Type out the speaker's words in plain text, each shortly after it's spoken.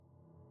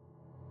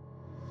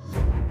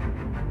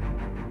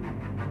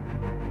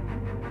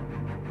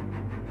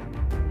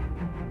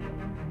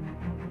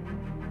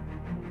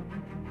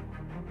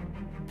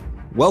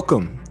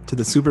Welcome to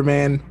the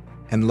Superman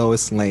and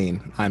Lois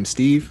Lane. I'm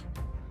Steve.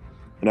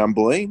 And I'm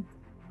Blaine.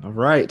 All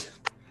right.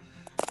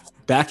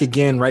 Back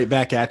again, right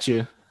back at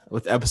you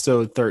with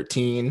episode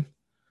 13.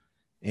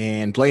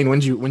 And Blaine, when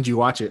did you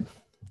watch it?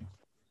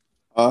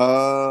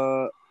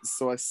 So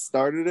I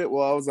started it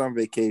while I was on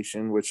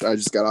vacation, which I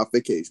just got off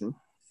vacation.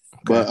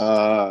 Okay.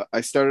 But I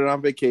started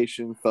on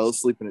vacation, fell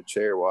asleep in a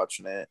chair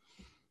watching it,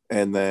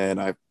 and then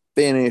I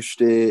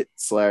finished it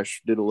 /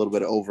 did a little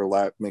bit of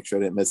overlap, make sure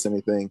I didn't miss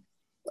anything.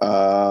 2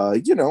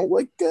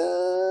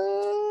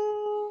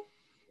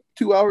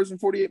 hours and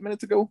 48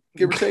 minutes ago,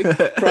 give or take.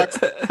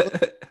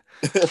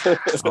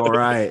 All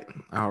right.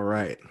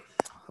 A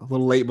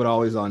little late, but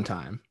always on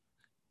time.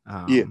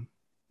 Yeah.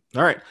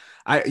 All right.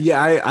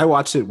 I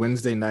watched it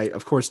Wednesday night.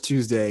 Of course,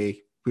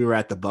 Tuesday we were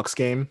at the Bucks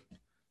game.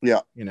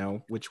 Yeah.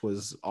 Which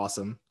was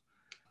awesome.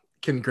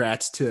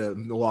 Congrats to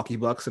Milwaukee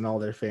Bucks and all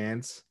their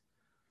fans.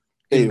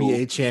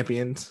 NBA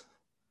champions.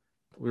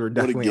 We were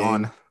definitely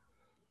on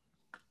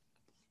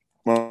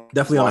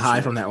a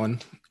high from that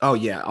one. Oh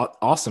yeah,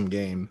 awesome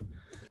game.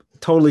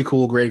 Totally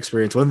cool, great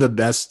experience. One of the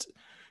best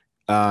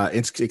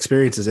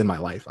experiences in my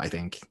life, I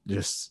think.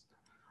 Just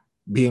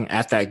being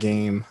at that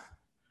game,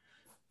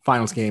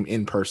 finals game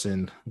in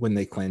person when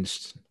they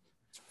clinched.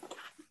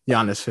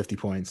 Giannis 50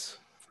 points.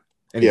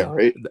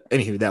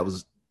 Anywho, that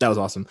was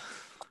awesome.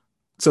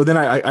 So then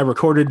I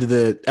recorded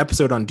the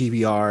episode on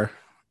DVR,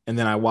 and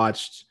then I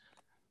watched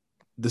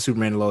the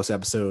Superman and Lois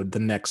episode the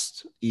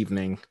next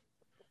evening,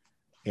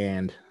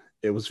 and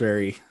it was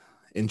very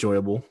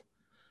enjoyable.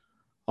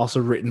 Also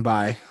written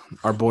by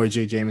our boy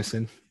Jay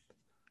Jameson.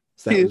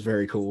 So that was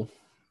very cool.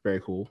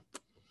 Very cool.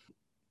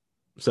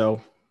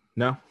 So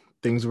no,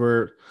 things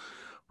were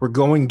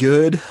going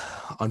good.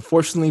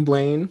 Unfortunately,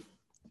 Blaine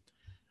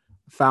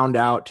found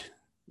out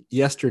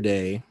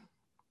yesterday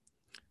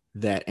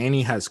that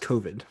Annie has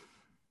COVID.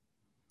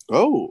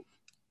 Oh.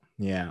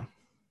 Yeah.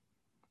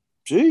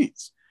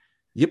 Jeez.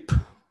 Yep.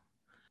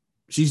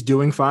 She's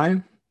doing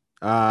fine.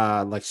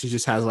 She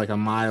just has like a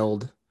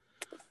mild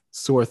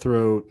sore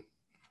throat,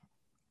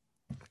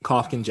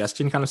 cough,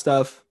 congestion kind of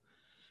stuff.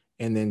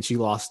 And then she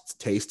lost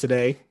taste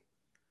today.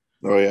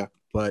 Oh, yeah.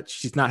 But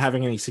she's not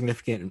having any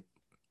significant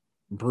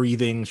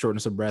breathing,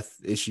 shortness of breath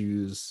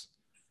issues.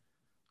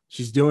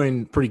 She's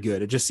doing pretty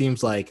good. It just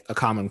seems like a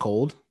common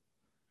cold.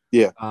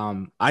 Yeah.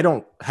 I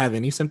don't have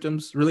any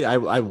symptoms really.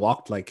 I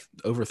walked like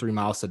over 3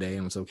 miles today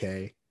and was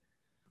okay.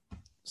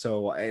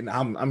 So, and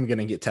I'm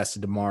gonna get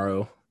tested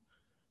tomorrow.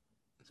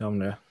 So I'm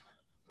gonna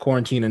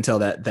quarantine until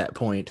that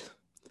point.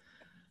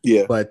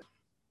 Yeah. But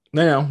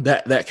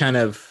that kind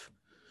of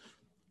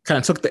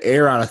took the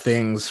air out of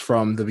things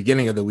from the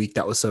beginning of the week.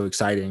 That was so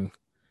exciting.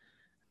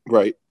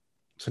 Right.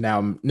 So now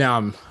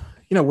I'm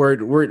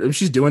worried.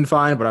 She's doing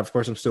fine, but of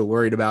course I'm still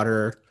worried about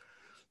her.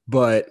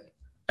 But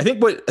I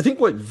think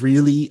what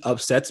really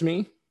upsets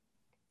me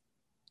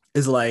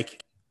is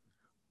like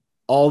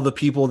all the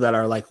people that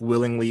are like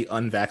willingly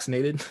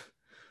unvaccinated.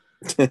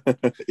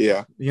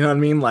 Yeah. You know what I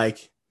mean?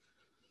 Like,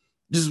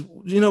 just,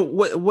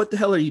 what the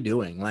hell are you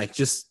doing? Like,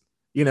 just,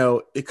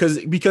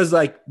 because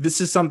like this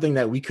is something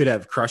that we could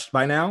have crushed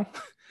by now.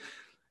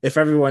 If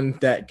everyone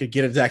that could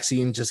get a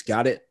vaccine just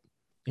got it,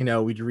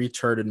 we'd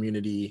reach herd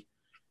immunity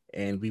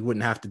and we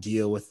wouldn't have to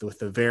deal with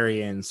the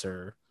variants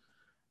or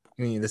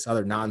this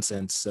other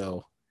nonsense.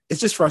 So it's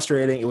just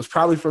frustrating. It was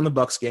probably from the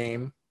Bucks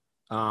game,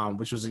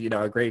 which was,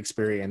 a great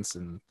experience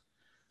and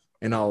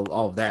all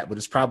of that, but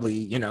it's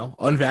probably,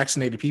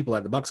 unvaccinated people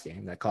at the Bucks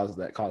game that caused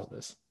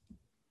this.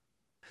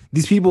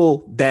 These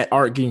people that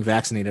aren't getting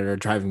vaccinated are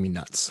driving me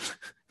nuts.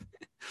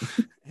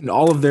 And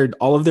all of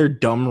their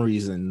dumb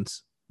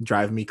reasons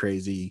drive me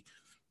crazy.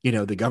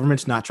 The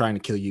government's not trying to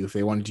kill you. If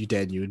they wanted you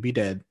dead, you would be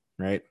dead,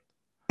 right?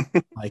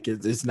 Like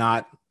it's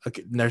not,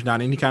 there's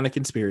not any kind of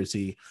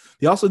conspiracy.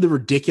 The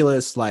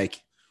ridiculous,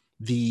 like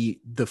the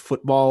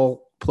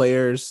football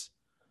players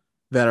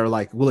that are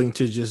like willing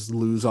to just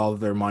lose all of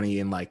their money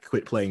and like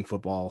quit playing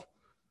football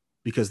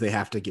because they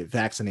have to get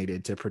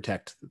vaccinated to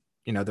protect,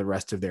 the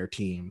rest of their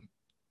team.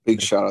 Big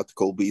shout out to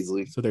Cole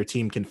Beasley. So their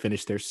team can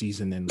finish their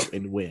season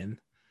and win.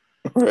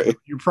 Right.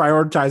 You're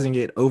prioritizing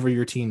it over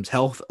your team's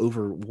health,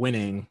 over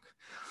winning,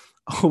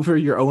 over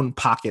your own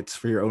pockets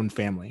for your own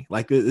family.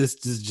 Like this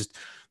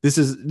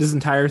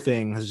entire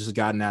thing has just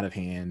gotten out of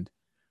hand.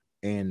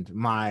 And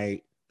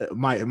my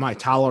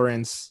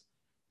tolerance,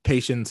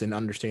 patience, and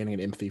understanding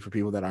and empathy for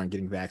people that aren't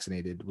getting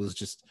vaccinated was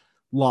just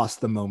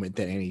lost the moment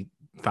that Annie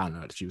found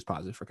out that she was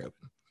positive for COVID.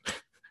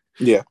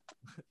 Yeah.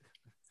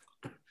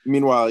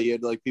 Meanwhile, you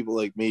had like people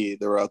like me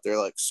that were out there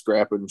like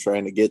scrapping,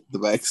 trying to get the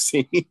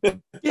vaccine.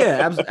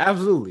 Yeah,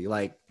 absolutely.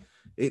 Like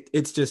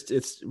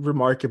it's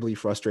remarkably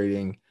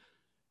frustrating.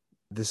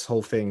 This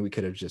whole thing we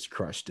could have just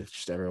crushed if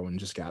just everyone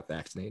just got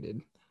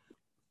vaccinated.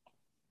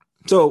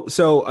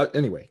 So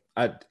anyway,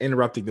 I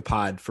interrupted the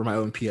pod for my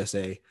own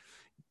PSA.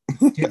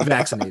 Get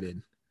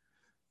vaccinated.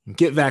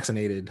 Get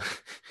vaccinated.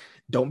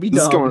 Don't be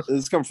dumb.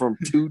 This is coming from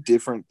two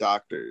different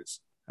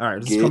doctors. All right,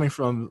 this is coming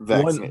from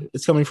one.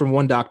 It's coming from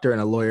one doctor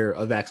and a lawyer,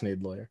 a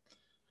vaccinated lawyer.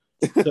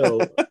 So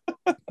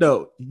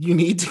No, you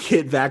need to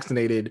get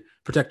vaccinated.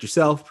 Protect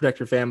yourself, protect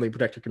your family,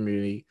 protect your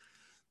community.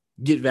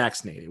 Get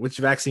vaccinated. Which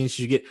vaccine should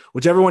you get?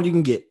 Whichever one you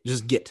can get,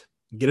 just get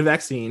a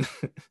vaccine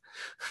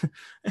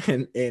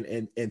and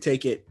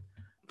take it.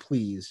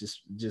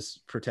 Please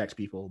just protect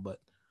people. But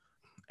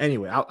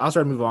anyway, I'll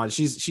try to move on.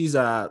 She's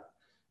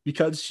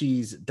because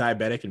she's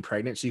diabetic and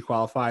pregnant, she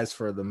qualifies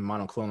for the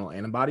monoclonal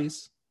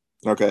antibodies.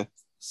 Okay.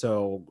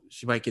 So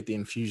she might get the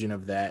infusion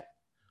of that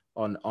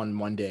on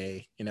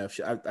Monday. You know,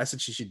 I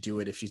said she should do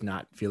it if she's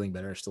not feeling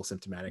better, still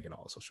symptomatic at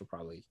all. So she'll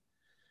probably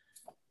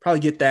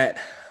get that,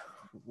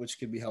 which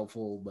could be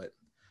helpful. But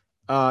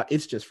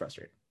it's just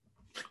frustrating.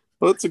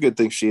 Well, it's a good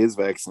thing she is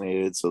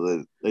vaccinated, so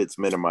that it's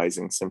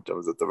minimizing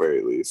symptoms at the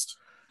very least.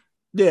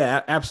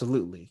 Yeah,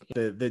 absolutely.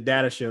 The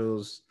data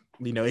shows,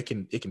 you know, it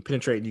can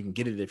penetrate and you can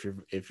get it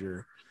if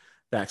you're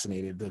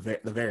vaccinated, the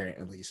variant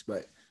at least,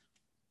 but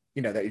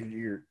you know that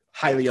you're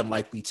highly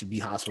unlikely to be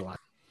hospitalized.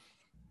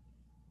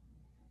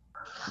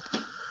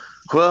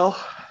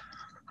 Well,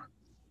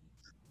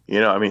 you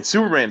know, I mean,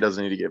 Superman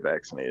doesn't need to get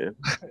vaccinated,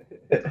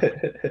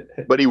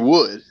 but he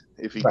would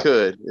if he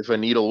could, if a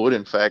needle would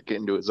in fact get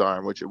into his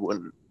arm, which it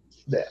wouldn't.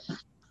 Yeah,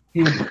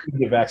 he would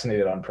get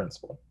vaccinated on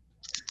principle.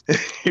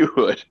 He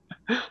would.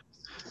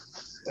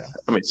 Yeah.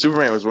 I mean,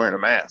 Superman was wearing a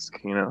mask,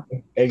 you know.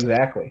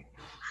 Exactly.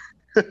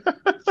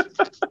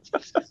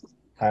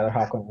 Tyler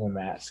Hoechlin with a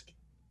mask.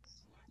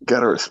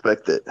 Gotta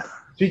respect it.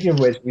 Speaking of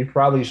which, we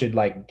probably should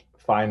like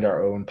find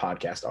our own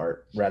podcast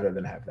art rather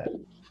than have that.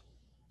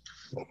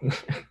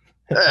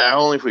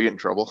 Only if we get in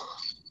trouble.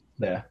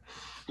 Yeah.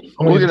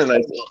 We'll get a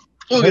letter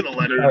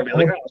and be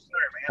like, "Oh,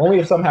 sorry, man." Only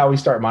if somehow we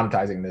start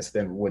monetizing this,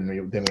 then we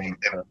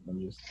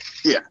use.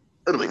 Yeah,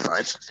 it'll be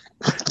fine.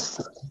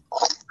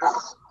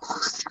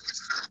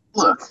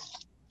 Look,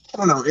 I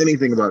don't know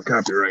anything about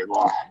copyright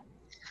law,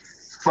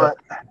 but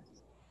I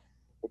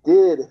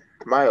did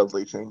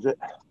mildly change it.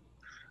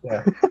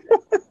 Yeah.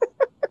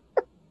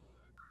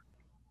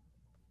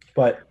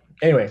 But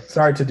anyway,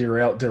 sorry to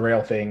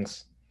derail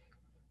things.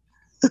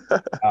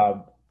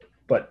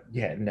 But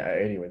yeah, no.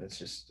 Anyway, that's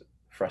just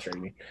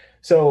frustrating me.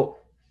 So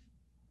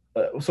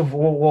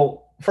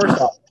well, first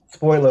off,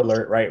 spoiler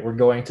alert, right? We're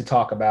going to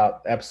talk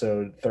about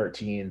episode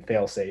 13,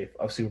 Failsafe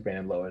of Superman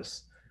and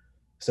Lois.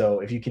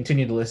 So if you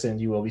continue to listen,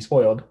 you will be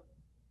spoiled.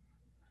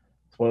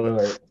 Spoiler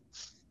alert.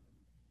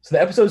 So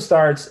the episode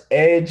starts,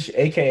 Edge,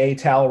 aka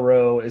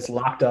Tal-Rho, is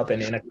locked up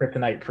and in a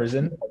kryptonite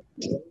prison.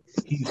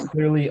 He's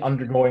clearly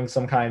undergoing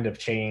some kind of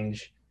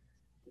change.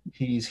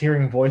 He's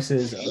hearing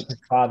voices of his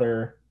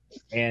father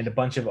and a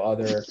bunch of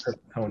other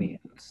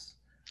Kryptonians.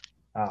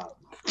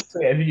 So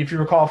if you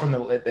recall from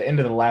at the end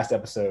of the last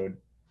episode,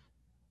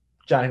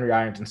 John Henry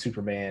Irons and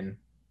Superman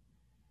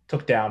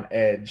took down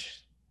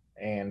Edge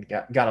and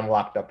got him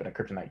locked up in a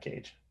kryptonite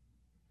cage.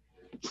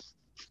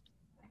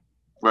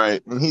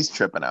 Right, and he's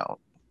tripping out.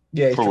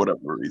 Yeah, for whatever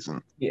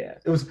reason. Yeah,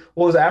 it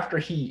was after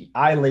he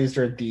eye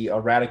lasered the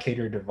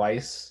Eradicator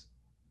device.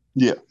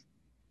 Yeah.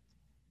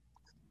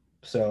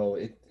 So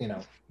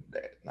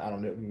I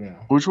don't know,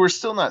 Which we're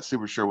still not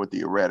super sure what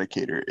the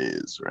Eradicator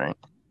is, right?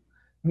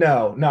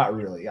 No, not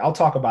really. I'll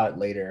talk about it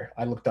later.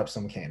 I looked up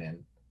some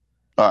canon.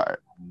 All right.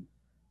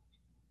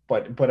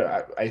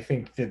 But I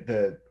think that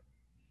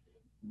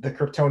the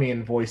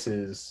Kryptonian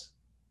voices,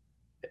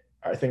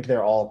 I think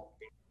they're all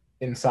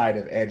inside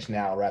of Edge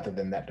now rather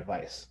than that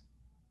device.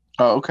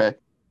 Oh, okay.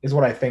 Is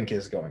what I think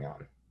is going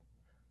on.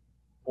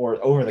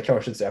 Or over the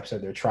course of this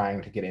episode, they're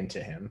trying to get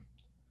into him.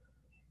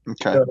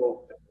 Okay.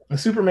 So the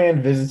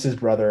Superman visits his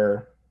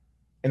brother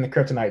in the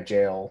Kryptonite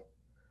jail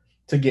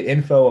to get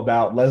info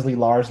about Leslie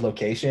Lar's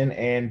location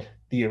and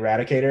the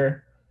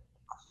Eradicator,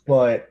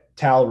 but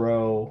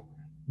Tal-Rho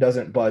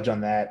doesn't budge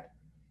on that,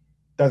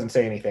 doesn't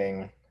say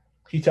anything.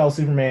 He tells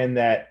Superman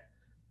that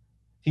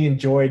he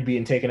enjoyed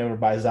being taken over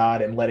by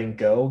Zod and letting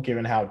go,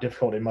 given how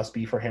difficult it must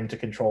be for him to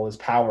control his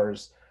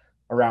powers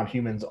around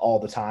humans all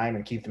the time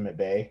and keep them at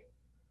bay.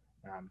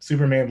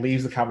 Superman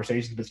leaves the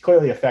conversation, but is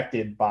clearly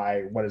affected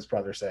by what his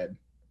brother said.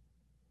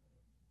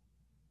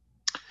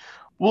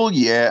 Well,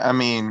 yeah, I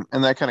mean,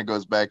 and that kind of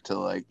goes back to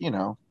like,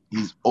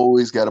 he's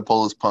always got to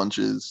pull his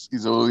punches.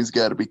 He's always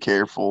got to be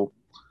careful.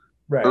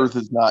 Right. Earth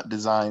is not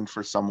designed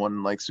for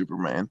someone like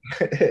Superman.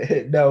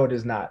 No, it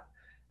is not.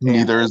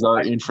 Neither is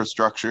our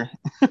infrastructure.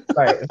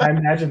 Right. I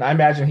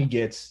imagine he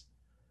gets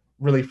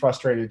really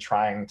frustrated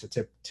trying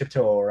to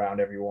tiptoe around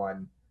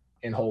everyone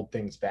and hold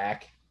things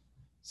back.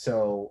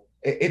 So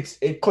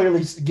it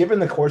clearly,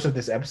 given the course of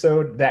this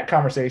episode, that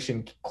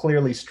conversation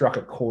clearly struck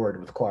a chord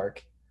with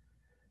Clark.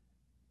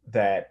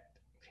 That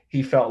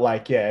he felt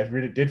like, yeah, it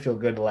really did feel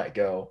good to let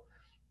go.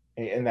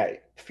 And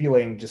that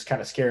feeling just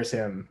kind of scares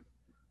him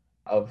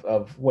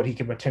of what he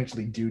can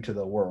potentially do to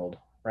the world,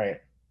 right?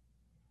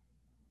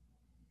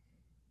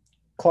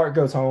 Clark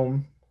goes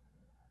home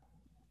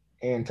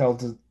and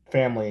tells his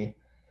family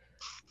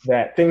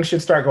that things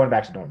should start going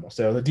back to normal.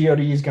 So the DOD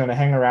is going to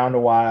hang around a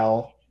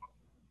while,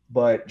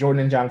 but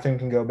Jordan and Jonathan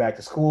can go back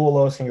to school,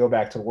 Lois can go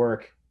back to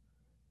work,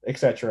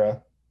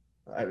 etc.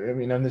 I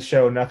mean, on this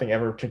show, nothing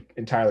ever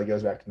entirely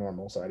goes back to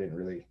normal, so I didn't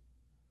really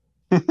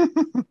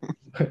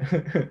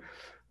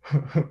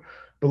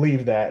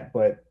believe that,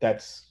 but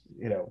that's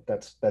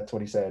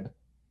what he said.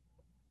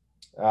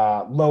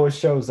 Lois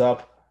shows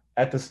up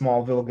at the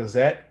Smallville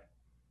Gazette.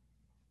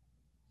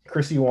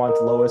 Chrissy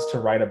wants Lois to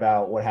write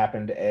about what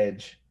happened to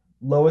Edge.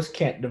 Lois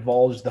can't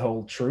divulge the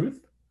whole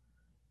truth,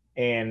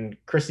 and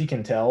Chrissy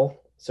can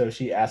tell, so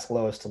she asks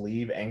Lois to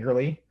leave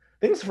angrily. I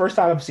think it's the first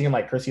time I've seen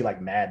like Chrissy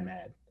like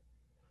mad.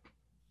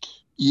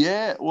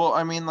 Yeah, well,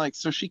 I mean, like,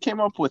 so she came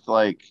up with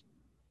like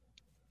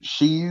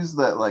she used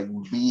that like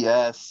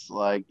BS,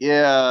 like,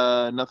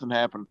 yeah, nothing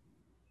happened.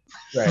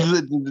 Right.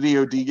 The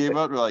DOD gave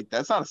up. We're like,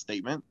 that's not a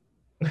statement.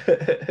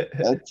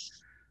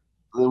 That's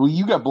well,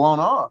 you got blown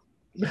off.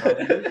 You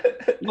know,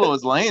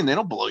 Lois Lane, they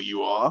don't blow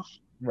you off.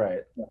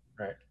 Right.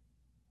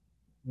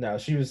 No,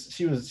 she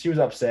was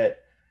upset.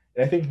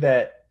 And I think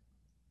that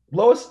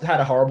Lois had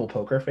a horrible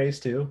poker face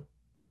too.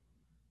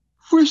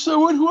 For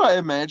someone who I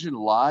imagine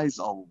lies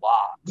a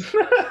lot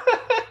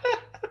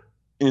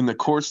in the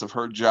course of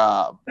her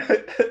job.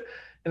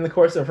 In the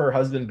course of her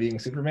husband being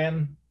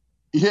Superman.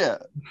 Yeah.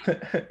 I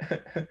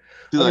think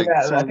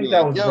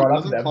that was brought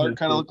up. Doesn't Clark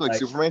kind of look like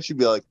Superman? She'd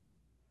be like,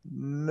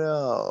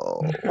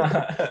 no.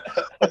 I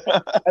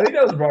think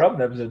that was brought up in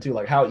the episode too,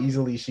 like how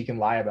easily she can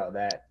lie about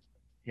that,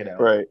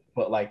 right?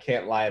 But like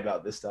can't lie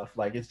about this stuff.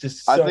 Like it's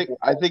just. I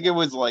think it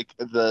was like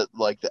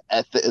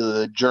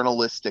the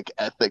journalistic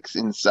ethics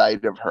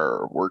inside of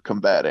her were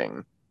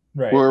combating,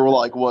 right? Were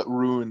like what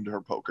ruined her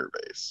poker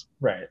face,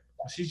 right?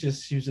 She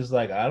was just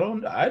like, I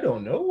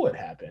don't know what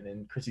happened,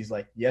 and Chrissy's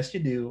like, yes, you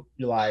do.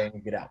 You're lying.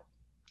 Get out.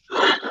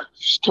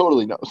 She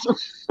totally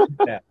knows.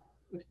 Yeah,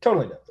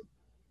 totally knows.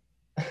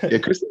 Yeah,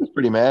 Chrissy was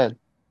pretty mad.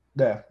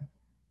 Yeah,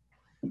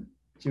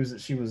 she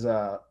was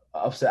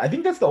upset. I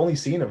think that's the only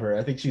scene of her.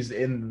 I think she's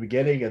in the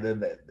beginning, and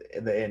then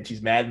in the end,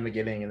 she's mad in the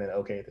beginning, and then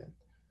okay then.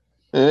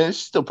 Yeah, she's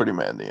still pretty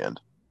mad in the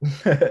end.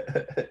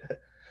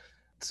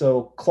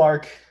 So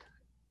Clark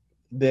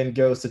then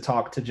goes to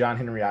talk to John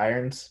Henry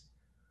Irons,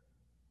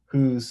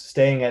 who's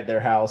staying at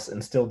their house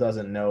and still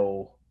doesn't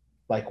know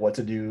like what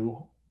to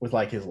do with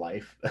like his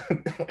life.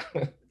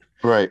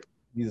 Right.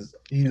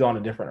 He's on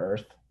a different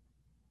Earth.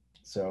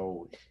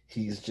 So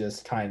he's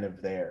just kind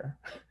of there.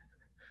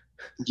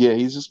 Yeah,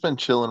 he's just been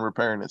chilling,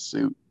 repairing his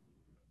suit.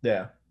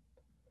 Yeah.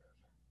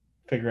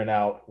 Figuring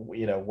out,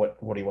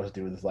 what he wants to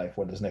do with his life,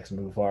 what his next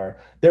move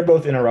are. They're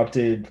both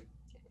interrupted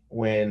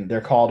when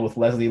they're called with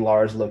Leslie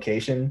Lar's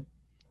location.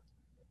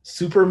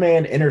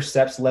 Superman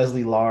intercepts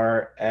Leslie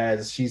Lar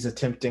as she's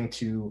attempting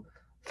to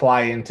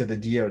fly into the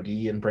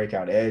DOD and break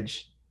out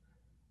Edge.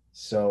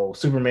 So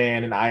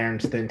Superman and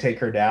Irons then take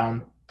her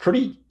down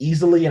pretty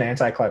easily and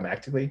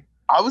anticlimactically.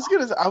 I was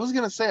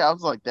gonna say, I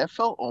was like, that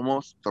felt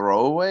almost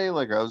throwaway.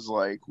 Like I was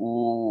like,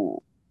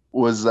 ooh,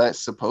 was that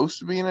supposed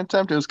to be an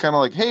attempt? It was kind of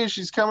like, hey,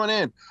 she's coming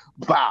in.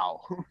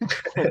 Bow.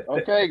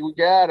 Okay, we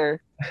got her.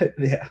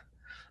 Yeah.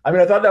 I mean,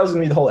 I thought that was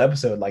gonna be the whole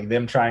episode, like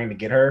them trying to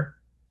get her.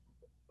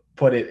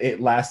 But it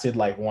lasted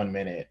like 1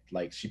 minute.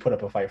 Like she put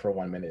up a fight for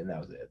 1 minute and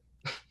that was it.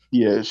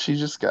 Yeah, she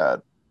just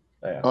got.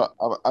 Yeah.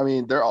 I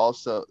mean, they're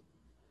also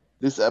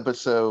this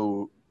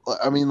episode.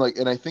 I mean, like,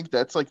 and I think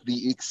that's like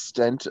the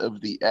extent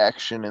of the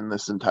action in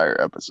this entire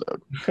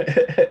episode.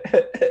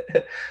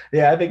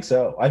 Yeah, I think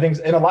so.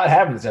 And a lot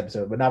happened in this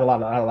episode, but not a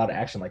lot of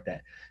action like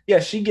that. Yeah,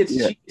 she gets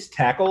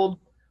tackled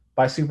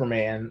by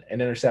Superman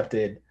and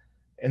intercepted,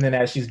 and then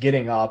as she's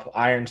getting up,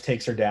 Irons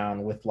takes her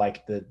down with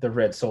like the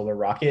red solar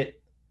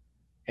rocket,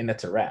 and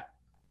that's a wrap.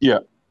 Yeah.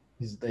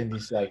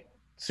 He's like,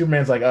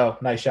 Superman's like, oh,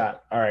 nice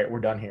shot. All right,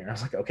 we're done here. I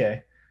was like,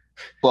 okay.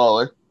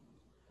 Baller.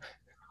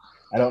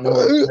 I don't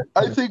know.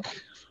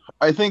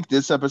 I think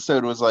this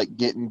episode was like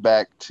getting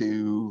back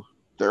to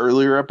the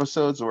earlier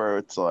episodes where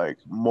it's like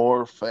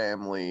more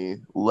family,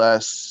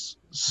 less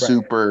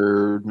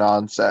super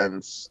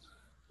nonsense.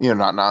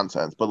 Not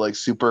nonsense, but like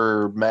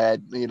super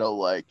mad,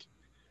 like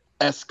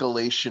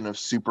escalation of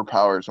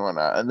superpowers and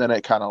whatnot. And then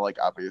it kind of like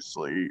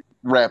obviously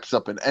wraps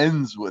up and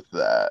ends with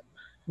that.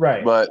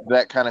 Right. But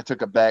that kind of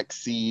took a back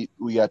seat.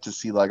 We got to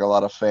see like a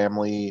lot of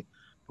family,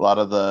 a lot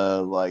of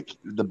the like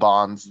the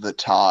bonds that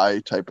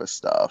tie type of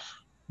stuff.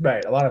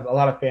 Right. A lot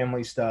of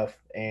family stuff,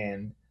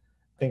 and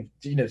I think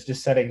it's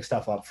just setting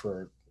stuff up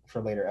for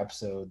later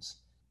episodes.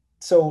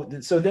 So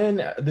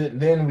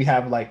then we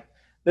have like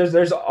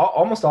there's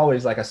almost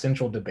always like a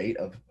central debate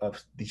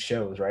of these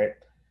shows, right?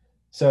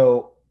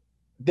 So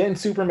then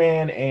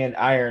Superman and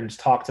Irons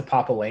talk to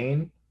Papa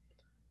Lane,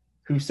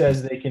 who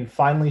says they can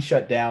finally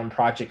shut down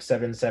Project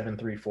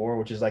 7734,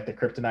 which is like the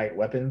kryptonite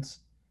weapons.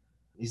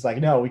 He's like,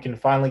 no, we can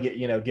finally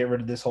get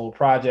rid of this whole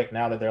project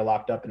now that they're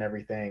locked up and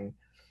everything.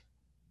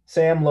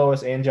 Sam,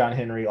 Lois, and John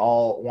Henry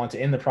all want to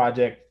end the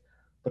project,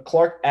 but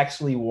Clark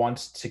actually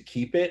wants to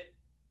keep it,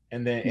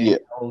 and then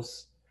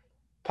tells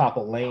Papa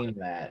Lane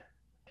that,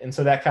 and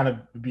so that kind of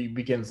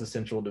begins the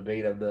central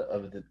debate of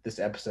this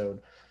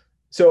episode.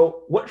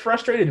 So, what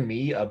frustrated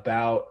me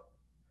about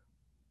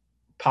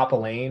Papa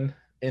Lane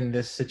in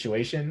this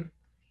situation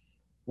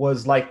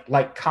was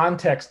like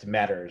context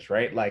matters,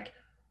 right? Like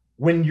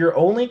when your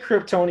only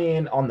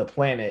Kryptonian on the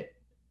planet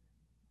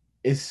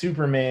is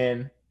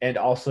Superman and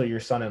also your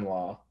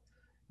son-in-law,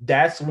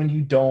 that's when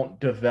you don't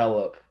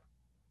develop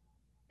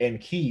and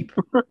keep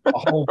a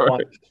whole Right.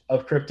 bunch of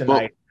Well,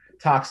 kryptonite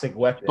toxic but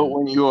weapons.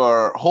 when you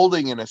are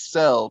holding in a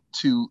cell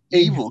two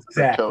evil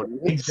Exactly.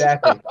 Kryptonians,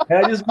 Exactly.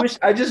 And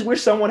I just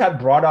wish someone had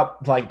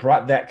brought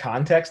that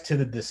context to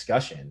the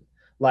discussion.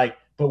 Like,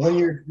 but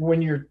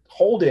when you're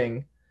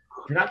holding,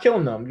 you're not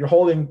killing them. You're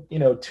holding,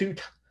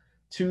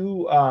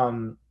 two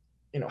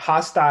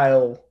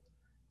hostile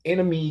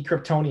enemy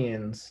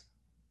Kryptonians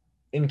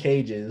in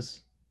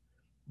cages.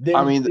 I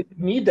Then mean, you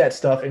need that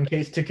stuff in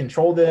case to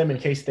control them, in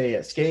case they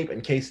escape, in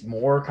case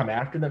more come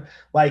after them.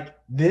 Like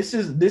this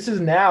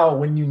is now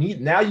when you need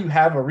now you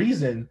have a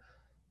reason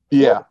for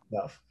yeah.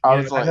 stuff. I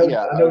was like, I know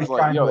I he's was like,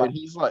 trying to yo, and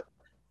he's like,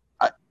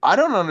 I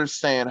don't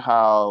understand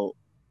how.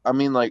 I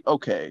mean, like,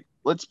 okay,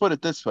 let's put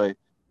it this way.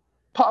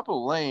 Papa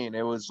Lane,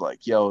 it was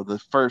like, yo, the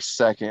first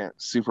second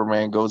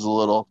Superman goes a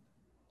little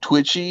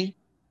twitchy,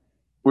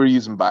 we're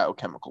using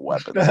biochemical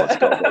weapons. Let's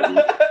go,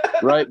 baby.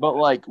 Right? But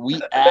like, we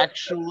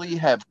actually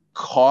have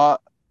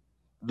caught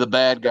the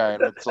bad guy,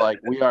 and it's like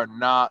we are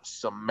not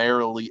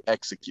summarily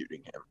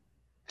executing him.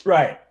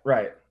 Right,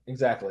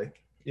 exactly.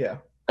 Yeah.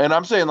 And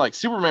I'm saying like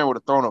Superman would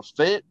have thrown a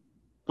fit,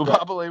 but Right.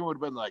 Papa Lane would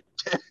have been like,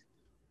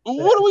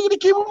 what are we gonna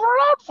keep him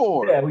around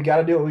for? Yeah, we got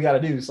to do what we got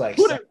to do. It's like,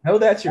 What son, I know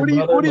that's your What do you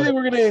brother. What do you think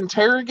we're gonna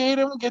interrogate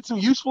him? Get some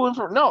useful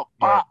information? No,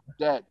 Yeah. pop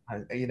dead.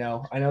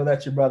 I know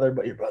that's your brother,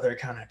 but your brother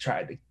kind of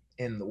tried to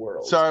end the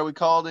world. Sorry, we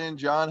called in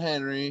John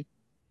Henry,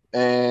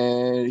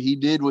 and he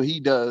did what he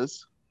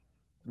does.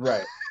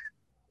 Right.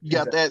 You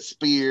got that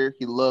spear.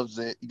 He loves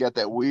it. You got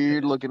that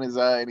weird look in his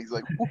eye, and he's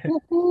like,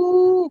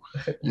 "Woo-hoo-hoo.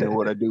 You know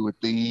what I do with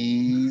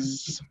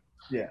these?"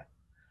 Yeah.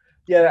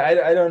 I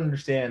don't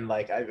understand.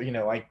 Like I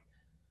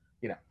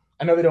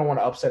know they don't want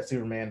to upset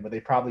Superman, but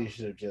they probably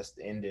should have just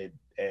ended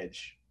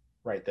Edge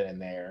right then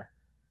and there.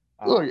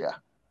 Oh yeah.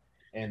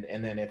 And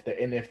then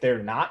if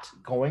they're not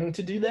going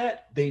to do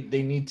that, they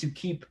need to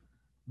keep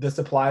the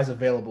supplies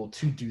available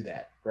to do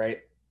that, right?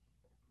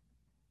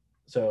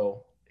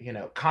 So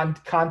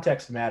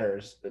context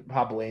matters.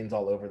 Papa Lane's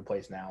all over the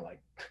place now. Like,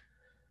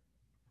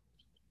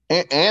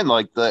 and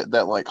like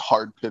that like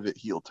hard pivot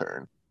heel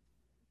turn.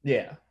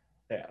 yeah.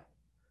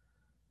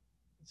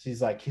 He's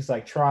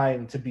like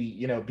trying to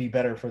be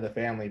better for the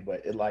family,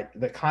 but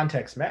the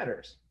context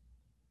matters.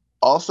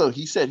 Also,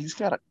 he said he's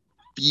got a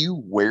few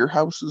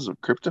warehouses of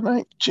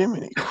kryptonite.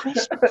 Jiminy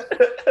Christmas.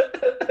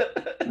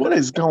 What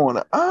is going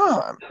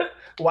on?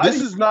 This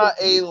is not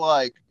a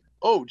like,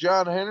 oh,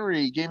 John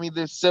Henry gave me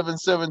this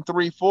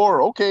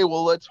 7734. Okay,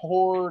 well, let's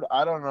hoard,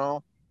 I don't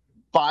know,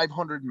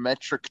 500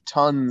 metric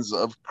tons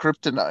of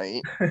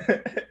kryptonite.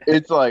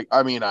 It's like,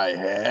 I mean, I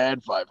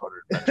had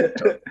 500 metric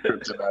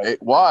tons of kryptonite.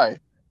 Why?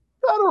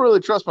 I don't really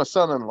trust my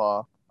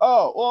son-in-law.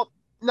 Oh, well,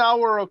 now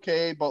we're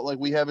okay, but like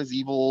we have his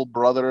evil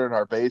brother in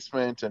our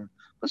basement, and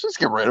let's just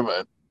get rid of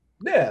it.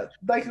 Yeah,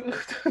 like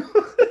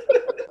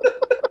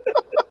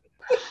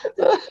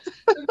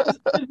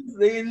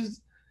they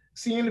just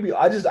seem to be.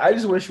 I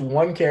just wish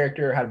one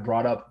character had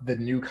brought up the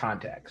new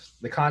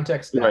context. The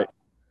context now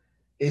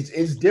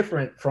is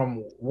different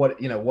from what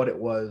it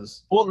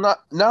was. Well, not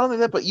only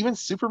that, but even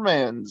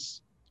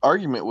Superman's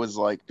argument was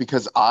like,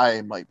 because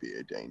I might be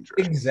a danger.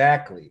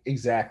 Exactly.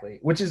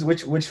 Which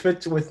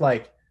fits with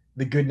like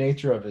the good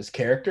nature of his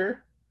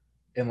character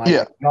and like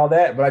and all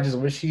that. But I just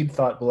wish he'd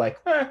thought like,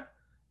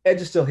 Edge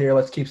is still here.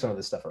 Let's keep some of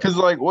this stuff around. Because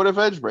like, what if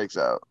Edge breaks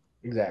out?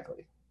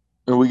 Exactly.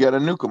 And we got to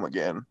nuke him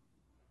again.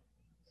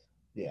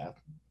 Yeah.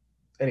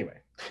 Anyway,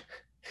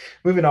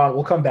 moving on.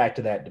 We'll come back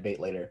to that debate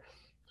later.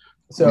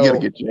 So we got to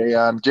get Jay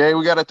on. Jay,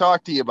 we got to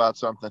talk to you about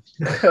something.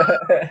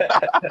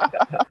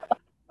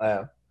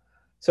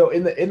 So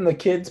in the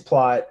kids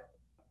plot,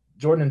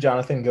 Jordan and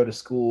Jonathan go to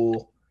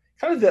school.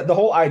 Kind of the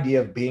whole idea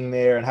of being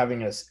there and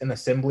having an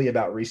assembly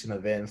about recent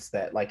events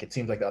that like it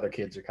seems like the other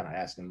kids are kind of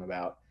asking them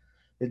about.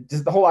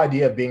 Just the whole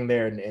idea of being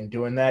there and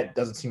doing that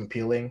doesn't seem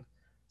appealing.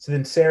 So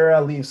then Sarah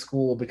leaves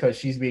school because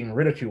she's being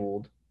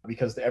ridiculed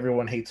because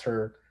everyone hates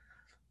her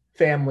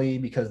family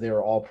because they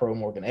were all pro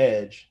Morgan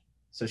Edge.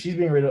 So she's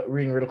being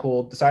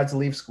ridiculed, decides to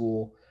leave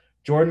school.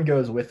 Jordan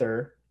goes with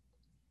her.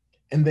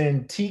 And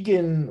then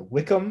Tegan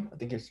Wickham, I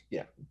think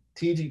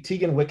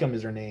Tegan Wickham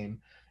is her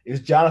name, is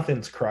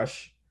Jonathan's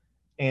crush.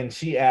 And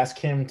she asked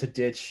him to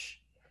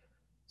ditch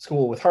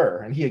school with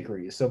her, and he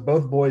agrees. So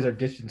both boys are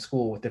ditching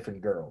school with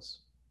different girls.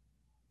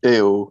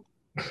 Ew.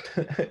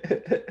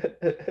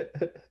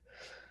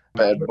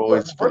 Bad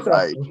boys for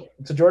life.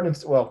 So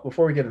Jordan's, well,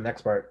 before we get to the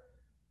next part,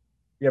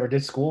 you ever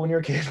ditch school when you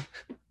were a kid?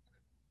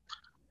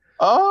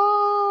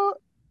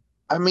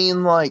 I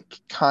mean, like,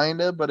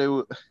 kind of, but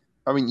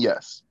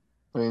yes.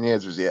 I mean, the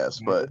answer is yes,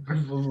 but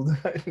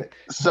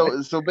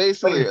so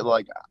basically,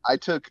 like,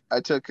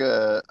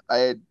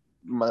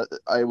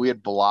 we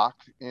had block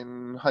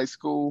in high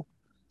school,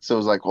 so it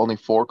was like only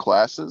 4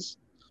 classes,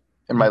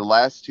 and my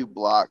last 2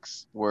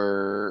 blocks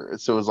were,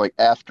 so it was like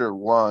after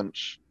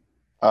lunch,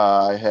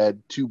 I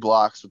had 2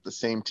 blocks with the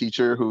same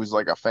teacher who was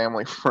like a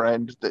family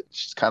friend that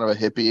she's kind of a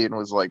hippie and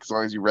was like, as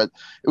long as you read,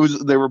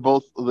 they were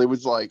both, it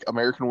was like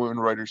American Women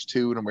Writers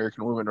 2 and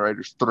American Women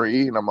Writers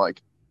 3. And I'm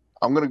like,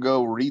 I'm going to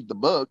go read the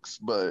books,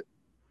 but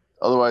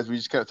otherwise we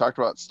just kind of talked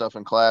about stuff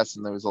in class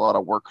and there was a lot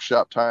of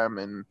workshop time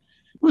and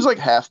it was like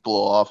half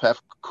blow off,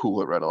 half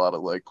cool. I read a lot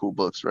of like cool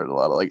books, read a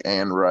lot of like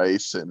Anne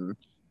Rice and,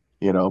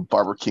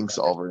 Barbara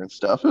Kingsolver and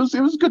stuff. It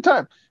was a good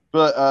time.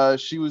 But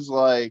she was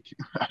like,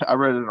 I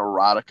read an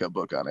erotica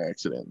book on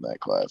accident in that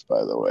class,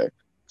 by the way.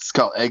 It's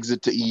called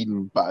Exit to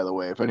Eden, by the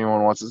way. If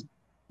anyone wants to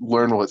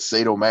learn what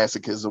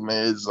sadomasochism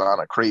is on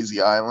a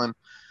crazy island.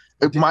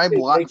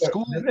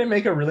 Didn't they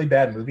make a really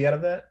bad movie out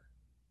of that?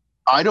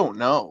 I don't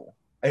know.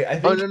 I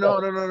think. Oh,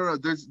 no.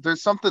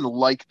 There's something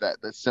like that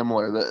that's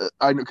similar. That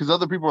I know because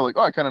other people are like,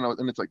 oh, I kind of know,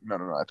 and it's like, no.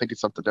 I think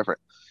it's something different.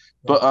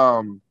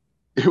 But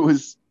it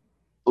was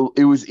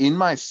in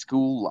my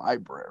school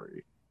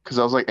library. Because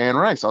I was like, Anne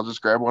Rice, I'll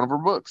just grab one of her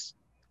books.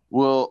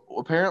 Well,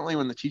 apparently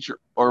when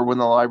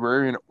the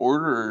librarian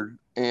ordered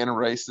Anne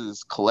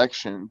Rice's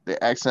collection, they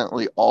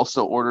accidentally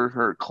also ordered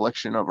her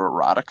collection of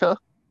erotica.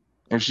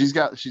 And she's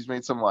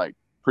made some like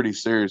pretty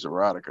serious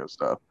erotica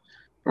stuff.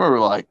 I remember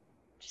like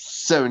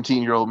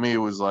 17-year-old me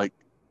was like,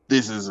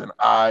 this is an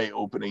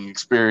eye-opening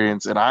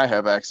experience and I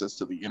have access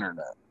to the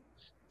internet.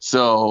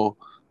 So,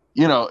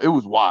 it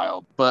was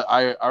wild. But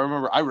I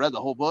remember I read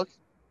the whole book.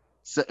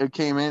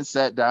 Came in,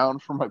 sat down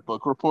for my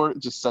book report,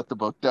 just set the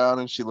book down,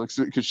 and she looks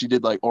at it because she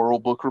did like oral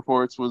book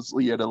reports.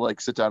 You had to like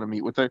sit down and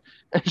meet with her,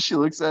 and she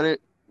looks at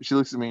it. She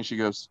looks at me and she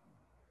goes,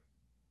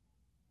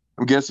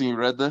 "I'm guessing you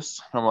read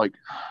this." I'm like,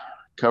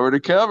 "Cover to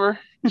cover."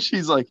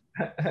 She's like,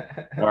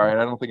 "All right,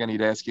 I don't think I need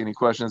to ask you any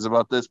questions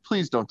about this.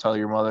 Please don't tell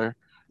your mother."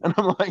 And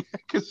I'm like,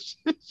 because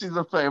she's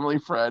a family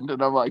friend,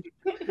 and I'm like,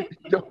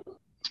 don't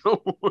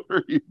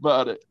worry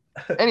about it.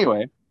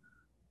 Anyway,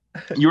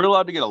 you were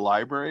allowed to get a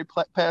library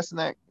pass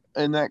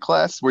in that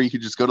class where you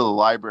could just go to the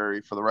library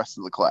for the rest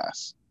of the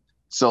class.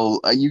 So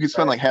you could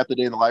spend like half the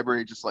day in the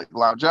library, just like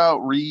lounge out,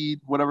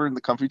 read, whatever in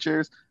the comfy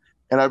chairs.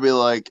 And I'd be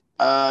like,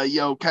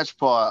 yo,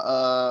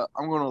 Catchpaw,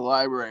 I'm going to the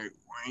library,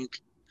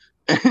 wink.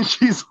 And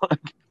she's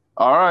like,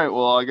 all right,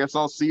 well, I guess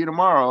I'll see you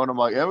tomorrow. And I'm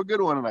like, have a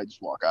good one. And I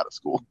just walk out of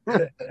school.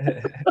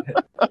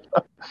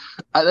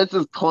 That's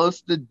as close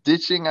to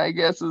ditching, I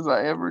guess, as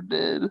I ever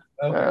did.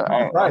 Okay.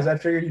 I'm surprised. I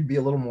figured you'd be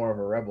a little more of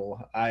a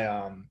rebel.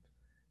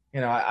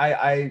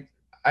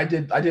 I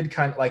did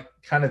kind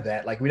of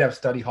that. Like we'd have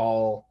study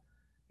hall,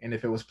 and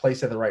if it was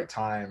placed at the right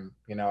time,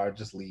 I'd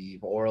just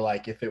leave. Or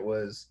like if it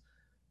was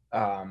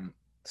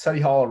study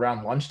hall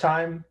around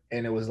lunchtime,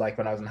 and it was like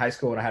when I was in high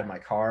school and I had my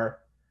car,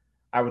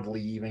 I would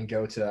leave and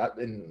go to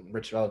in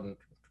Richmond,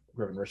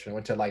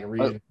 went to like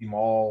Regency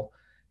Mall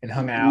and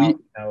hung out,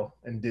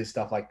 and did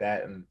stuff like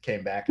that, and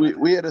came back.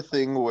 We had a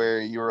thing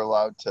where you were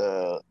allowed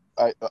to.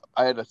 I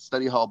had a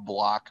study hall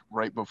block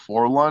right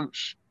before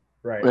lunch.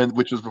 Right.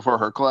 Which was before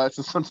her class.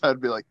 And sometimes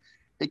I'd be like,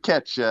 hey,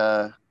 Catch,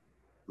 I'm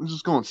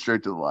just going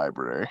straight to the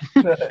library.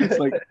 It's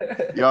like,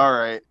 yeah, all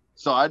right.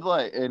 So I'd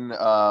like, and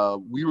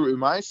we were in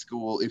my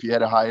school, if you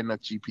had a high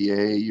enough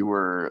GPA,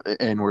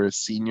 and were a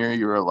senior,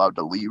 you were allowed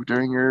to leave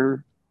during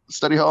your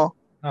study hall.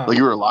 Oh. Like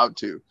you were allowed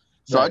to.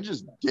 So I'd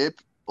just dip.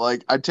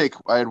 Like I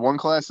had one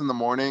class in the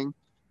morning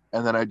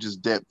and then I'd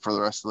just dip for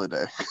the rest of the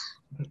day.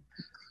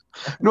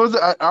 No,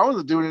 I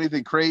wasn't doing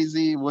anything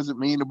crazy. Wasn't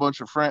meeting a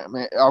bunch of friends.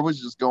 Man, I was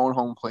just going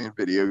home playing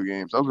video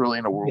games. I was really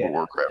into World of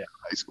Warcraft in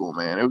high school,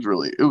 man. It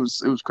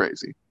was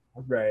crazy.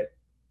 Right.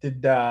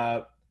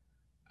 I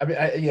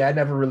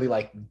never really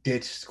like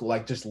ditched school,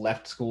 like just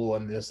left school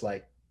and just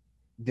like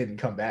didn't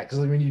come back.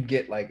 Because when you'd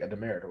get like a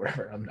demerit or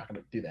whatever, I'm not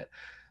gonna do that.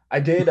 I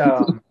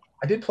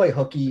did play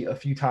hooky a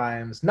few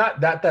times,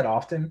 not that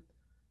often.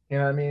 You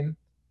know what I mean?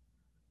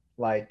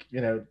 Like,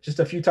 just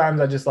a few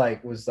times I just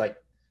like was like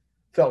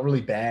felt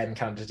really bad and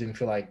kind of just didn't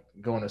feel like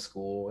going to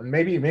school. And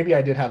maybe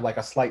I did have like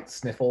a slight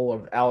sniffle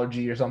of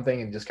allergy or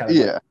something and just kind of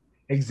like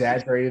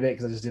exaggerated it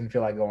because I just didn't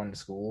feel like going to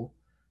school.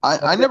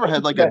 I never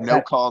had like a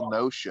no call,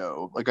 no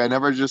show. Like I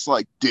never just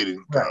like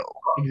didn't go. Right.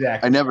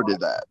 Exactly. I never did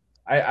that.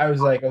 I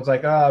was like,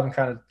 oh, I'm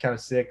kind of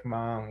sick,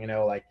 Mom,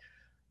 like,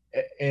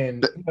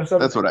 and that's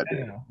what I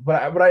did.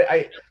 But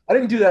I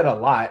didn't do that a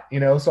lot,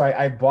 so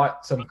I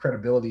bought some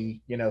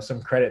credibility,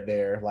 some credit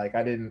there. Like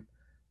I didn't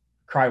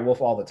cry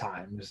wolf all the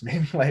time, just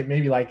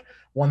maybe like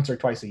once or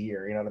twice a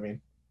year. You know what I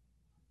mean?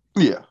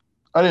 Yeah,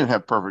 I didn't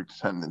have perfect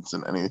attendance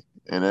in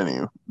any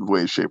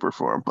way, shape, or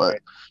form, but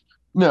right.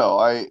 No,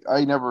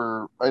 I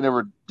never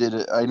did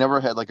it. I never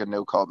had like a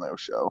no call, no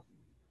show.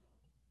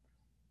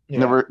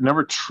 Yeah.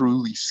 Never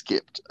truly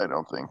skipped. I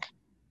don't think.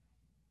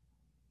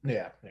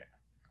 Yeah.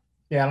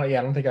 I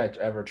don't think I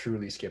ever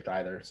truly skipped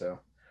either. So,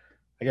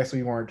 I guess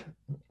we were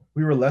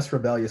less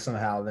rebellious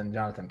somehow than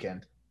Jonathan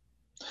Kent.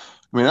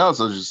 I mean, I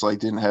also just like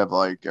didn't have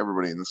like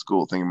everybody in the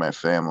school thinking my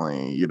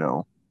family,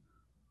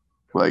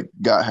 like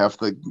got half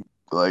the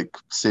like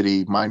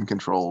city mind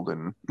controlled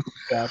and.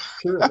 That's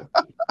true.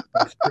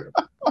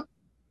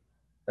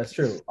 That's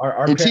true.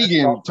 Our and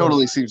Tegan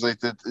totally seems like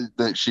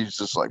that she's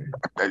just like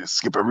I just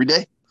skip every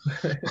day.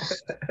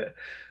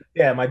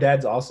 Yeah, my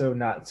dad's also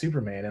not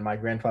Superman, and my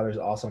grandfather's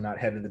also not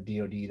head of the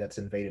DoD that's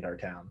invaded our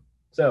town.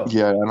 So,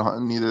 Yeah, I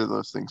don't, neither of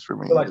those things for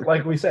me like either.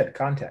 like we said,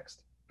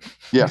 context.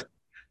 Yeah.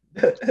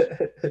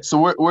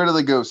 So where do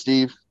they go,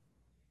 Steve?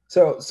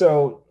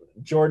 So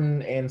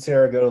Jordan and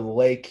Sarah go to the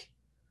lake.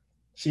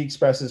 She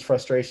expresses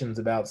frustrations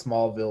about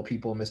Smallville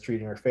people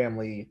mistreating her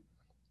family.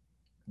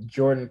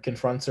 Jordan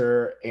confronts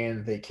her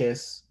and they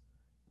kiss.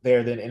 They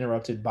are then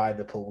interrupted by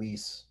the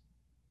police.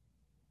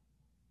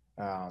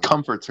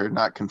 Comforts her,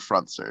 not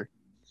confronts her.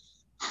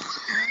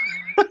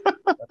 Oh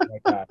my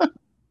God.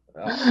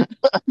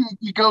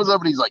 He goes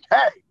up and he's like,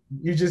 "Hey!"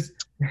 You just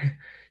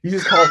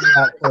called me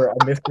out for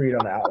a misread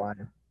on the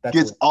outline. That's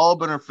Gets what, all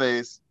up in her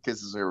face,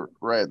 kisses her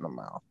right in the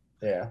mouth.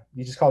 yeah.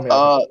 You just called me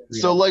out.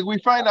 So like we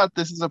find out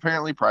this is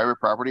apparently private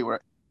property.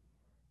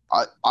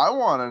 I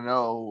want to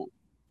know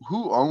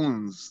who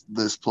owns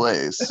this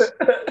place,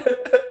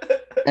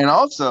 and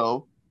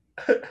also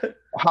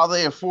how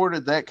they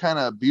afforded that kind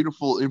of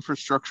beautiful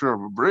infrastructure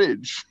of a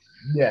bridge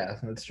Yeah,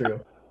 that's true.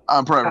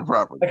 on private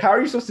property. Like, how are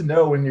you supposed to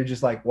know when you're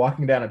just like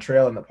walking down a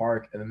trail in the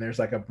park and then there's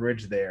like a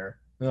bridge there,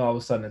 and then all of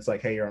a sudden it's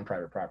like, hey, you're on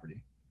private property.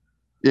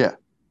 Yeah.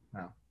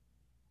 No.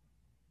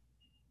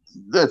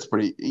 That's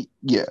pretty.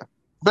 Yeah.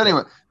 But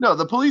anyway, no,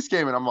 the police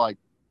came and I'm like,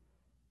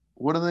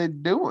 what are they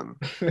doing?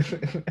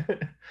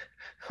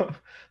 Well,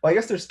 I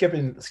guess they're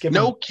skipping.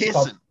 No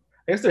kissing.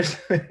 I guess there's.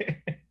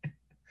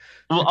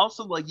 Well,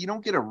 also, like, you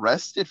don't get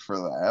arrested for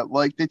that.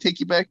 Like, they take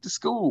you back to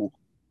school.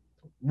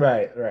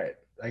 Right.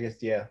 I guess,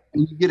 yeah.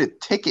 And you get a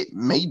ticket,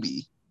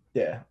 maybe.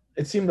 Yeah.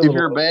 It seemed a if little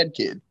you're a bad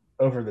kid.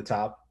 over the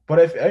top. But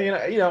if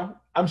you know,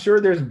 I'm sure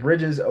there's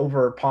bridges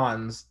over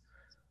ponds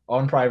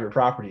on private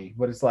property,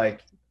 but it's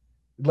like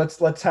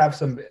let's have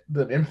some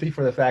the empathy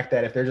for the fact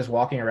that if they're just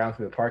walking around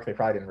through the park, they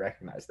probably didn't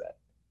recognize that.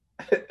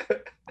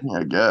 Yeah,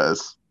 I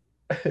guess.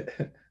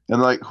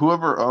 And like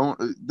whoever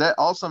owned that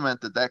also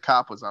meant that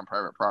cop was on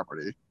private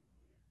property.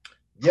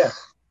 Yeah,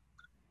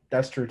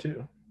 that's true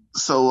too.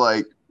 So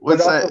like,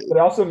 what's that? It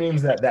also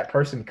means that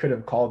person could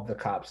have called the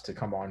cops to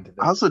come on to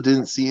the. I also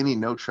didn't see any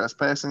no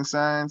trespassing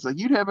signs. Like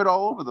you'd have it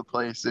all over the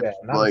place if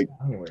like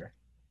anywhere.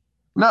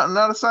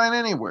 Not a sign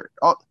anywhere.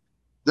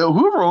 Though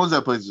whoever owns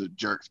that place is a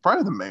jerk. It's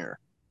probably the mayor.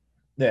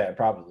 Yeah,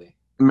 probably.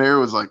 The mayor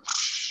was like,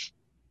 Shh.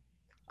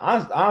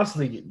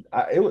 Honestly,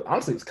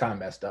 it's kind of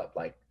messed up.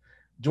 Like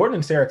Jordan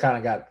and Sarah kind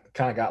of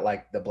got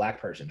like the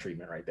black person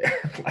treatment right there.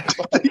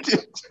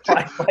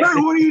 Hey,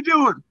 what are you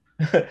doing?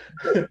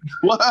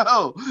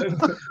 Wow.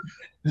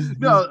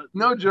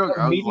 No joke.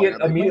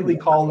 Immediately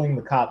calling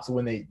the cops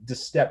when they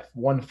just step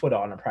 1 foot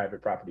on a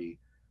private property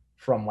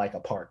from like a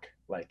park.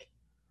 Like,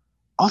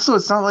 also,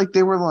 it's not like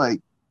they were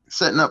like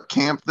setting up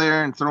camp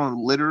there and throwing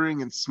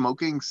littering and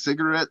smoking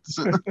cigarettes.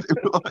 And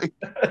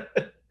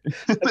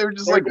they were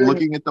just like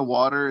looking at the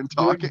water and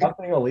talking.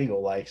 Nothing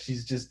illegal. Like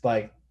she's just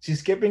like she's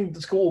skipping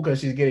school because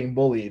she's getting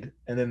bullied,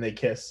 and then they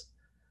kiss,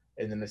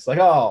 and then it's like,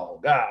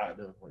 oh God,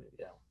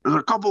 yeah. There's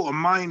a couple of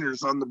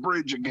minors on the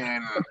bridge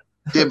again,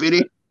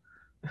 deputy.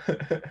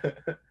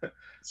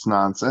 It's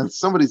nonsense.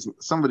 Somebody's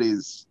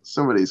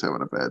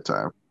having a bad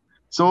time.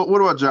 So what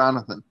about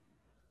Jonathan?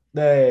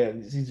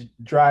 He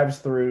drives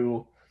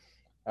through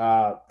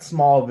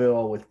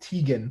Smallville with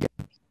Tegan.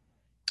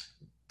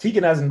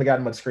 Tegan hasn't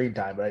gotten much screen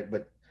time, right?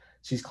 But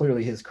she's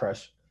clearly his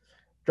crush.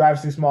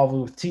 Drives through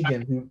Smallville with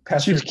Tegan, who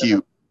she's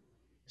cute.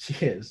 She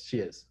is.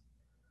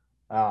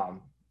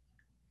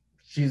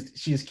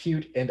 She's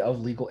cute and of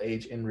legal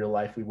age in real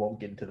life. We won't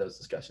get into those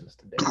discussions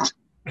today.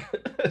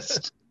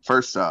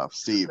 First off,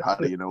 Steve, how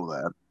do you know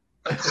that?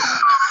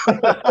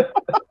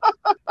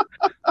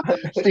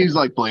 Steve's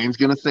like, Blaine's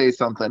gonna say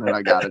something, and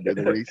I gotta do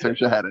the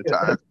research ahead of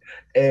time.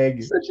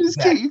 She's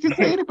cute. You can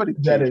say anybody.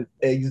 That is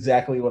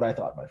exactly what I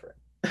thought, my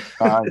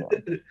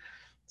friend.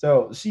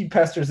 So she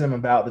pesters him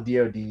about the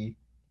DoD.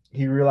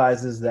 He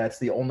realizes that's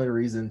the only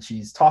reason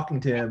she's talking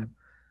to him.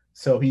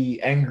 So he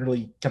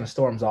angrily kind of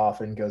storms off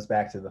and goes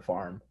back to the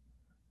farm.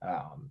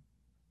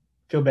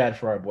 Feel bad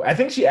for our boy. I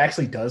think she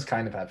actually does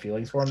kind of have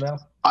feelings for him now.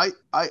 I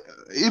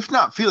if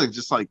not feelings,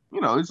 just like,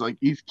 you know, it's like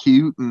he's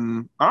cute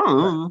and I don't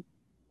know.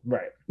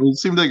 Right. It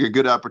seemed like a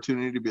good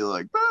opportunity to be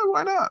like,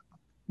 why not?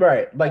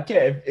 Right. Like,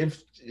 yeah,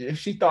 if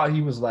she thought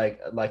he was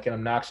like an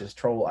obnoxious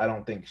troll, I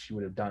don't think she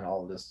would have done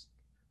all of this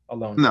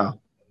alone. No.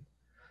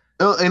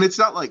 And it's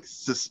not like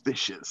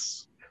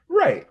suspicious.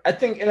 Right. I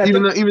think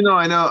even though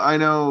I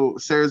know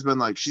Sarah's been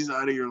like, she's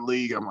out of your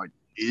league. I'm like,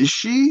 is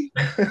she?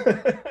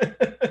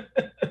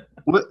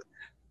 What?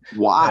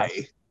 Why?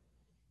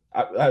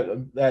 I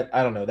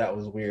don't know. That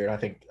was weird. I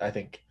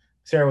think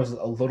Sarah was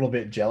a little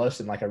bit jealous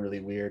in like a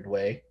really weird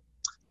way.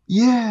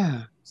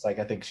 Yeah. It's like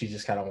I think she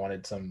just kind of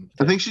wanted some.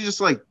 I think she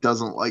just like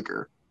doesn't like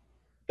her.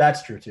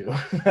 That's true too.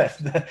 That's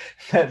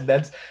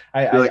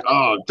like,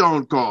 oh,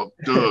 don't go.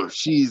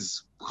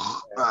 She's.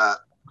 Yeah.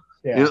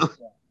 You know?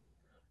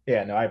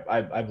 Yeah. No,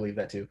 I believe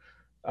that too.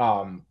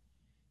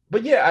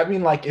 But yeah, I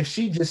mean, like if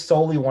she just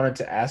solely wanted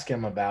to ask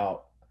him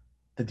about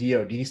the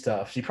DoD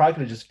stuff, she probably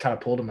could have just kind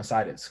of pulled him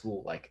aside at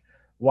school. Like,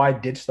 why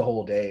ditch the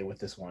whole day with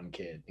this one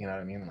kid? You know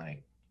what I mean?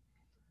 Like,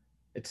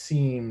 it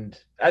seemed.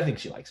 I think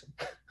she likes him.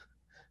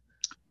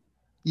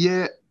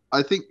 Yeah,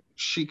 I think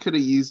she could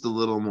have used a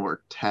little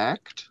more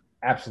tact.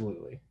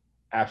 Absolutely,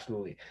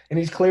 absolutely. And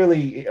he's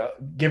clearly,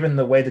 given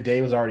the way the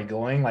day was already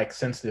going, like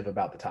sensitive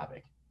about the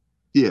topic.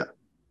 Yeah.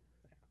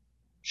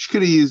 She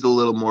could have used a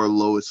little more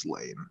Lois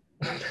Lane.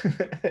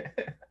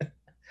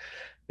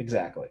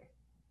 Exactly.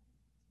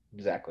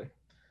 Exactly.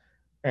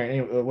 All right,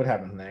 anyway, what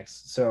happens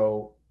next?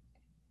 So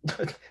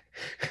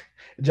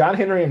John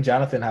Henry and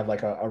Jonathan have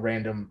like a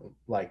random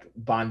like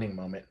bonding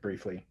moment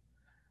briefly.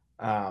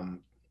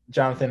 Um,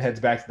 Jonathan heads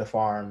back to the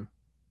farm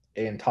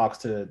and talks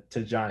to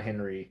John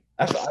Henry.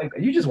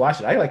 You just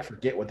watched it. I like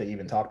forget what they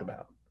even talked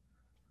about.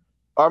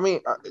 I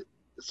mean,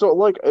 so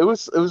like it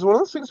was one of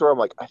those things where I'm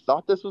like, I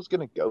thought this was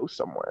gonna go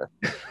somewhere,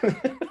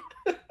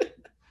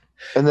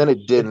 and then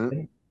it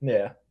didn't.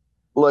 Yeah.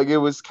 Like it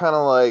was kind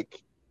of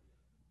like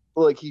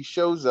he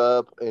shows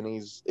up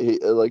and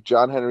like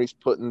John Henry's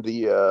putting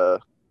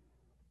the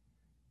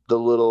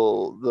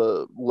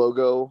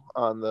logo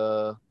on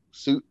the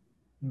suit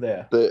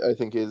Yeah. that I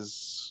think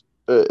is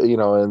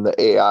and the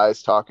AI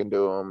is talking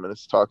to him and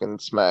it's talking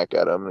smack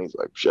at him and he's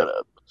like, shut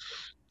up.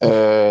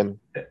 And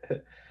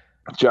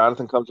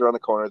Jonathan comes around the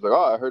corner. He's like,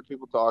 oh, I heard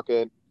people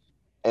talking.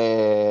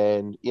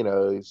 And,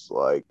 he's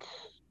like,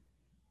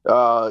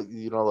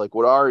 like,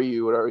 what are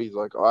you? Whatever. He's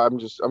like, oh, I'm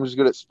just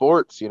good at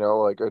sports,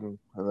 like, and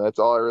that's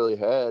all I really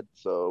had.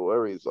 So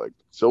whatever. He's like,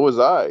 so was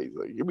I. He's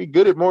like, you'd be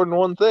good at more than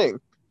one thing.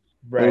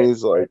 Right. And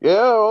he's like,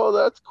 yeah, well,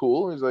 that's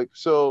cool. He's like,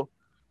 so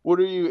what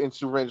are you? And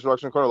Superman just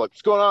walks in the corner, like,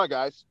 what's going on,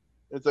 guys?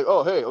 And it's like,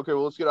 oh, hey, okay,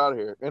 well, let's get out of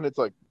here. And it's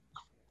like,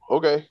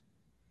 okay.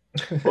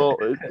 Well,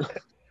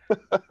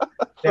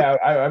 yeah,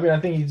 I mean, I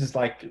think he's just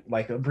like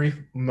a brief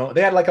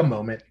they had like a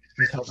moment.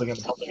 He's helping him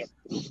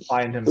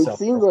find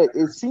himself.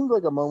 It seemed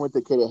like a moment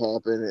that could have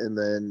happened, and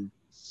then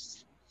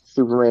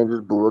Superman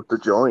just blew up the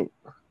joint.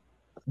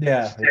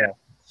 Yeah.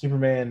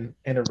 Superman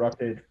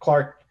interrupted.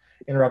 Clark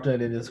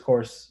interrupted in his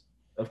course,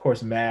 of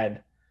course,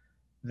 mad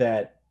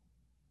that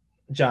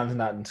John's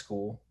not in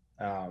school.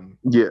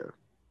 Yeah.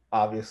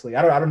 Obviously,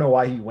 I don't know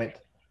why he went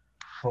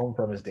home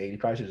from his date. He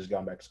probably should have just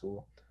gone back to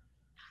school.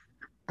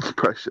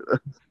 Probably should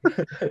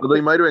have. Well,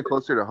 they might have been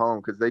closer to home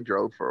because they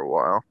drove for a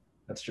while.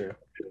 That's true.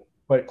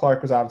 But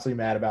Clark was obviously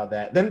mad about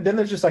that. Then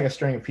there's just like a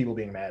string of people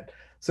being mad.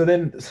 So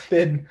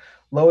then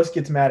Lois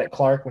gets mad at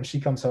Clark when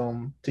she comes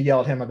home to yell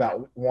at him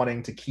about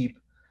wanting to keep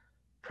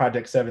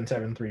Project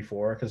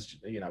 7734 because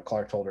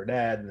Clark told her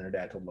dad and her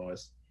dad told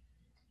Lois.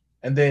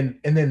 And then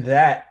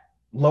that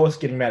Lois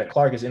getting mad at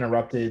Clark is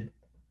interrupted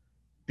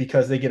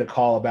because they get a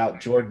call about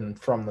Jordan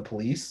from the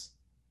police.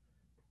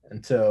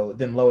 And so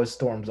then Lois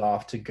storms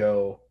off to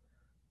go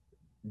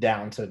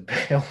down to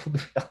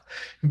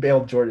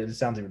bail Jordan. It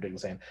sounds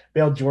ridiculous saying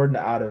bail Jordan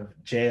out of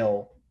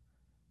jail.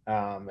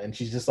 And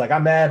she's just like,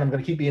 I'm mad. I'm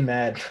going to keep being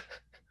mad.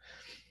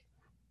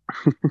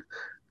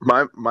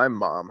 My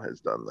mom has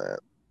done that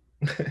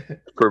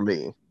for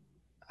me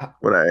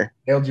when I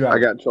got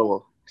in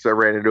trouble because I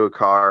ran into a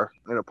car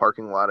in a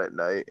parking lot at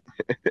night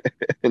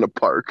in a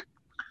park.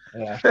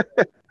 Yeah.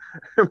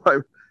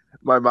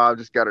 My mom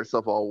just got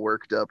herself all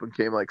worked up and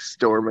came like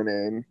storming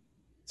in.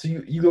 So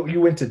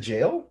you went to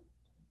jail?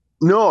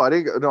 No, I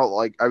didn't. No,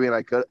 like I mean,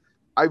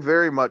 I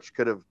very much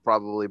could have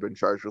probably been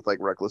charged with like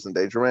reckless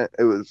endangerment.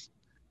 It was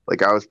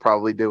like I was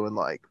probably doing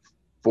like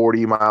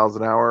 40 miles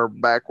an hour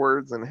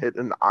backwards and hit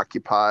an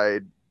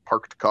occupied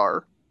parked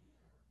car.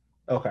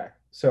 Okay,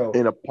 so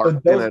in a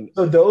park.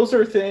 So those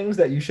are things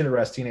that you should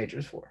arrest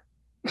teenagers for.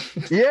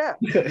 Yeah.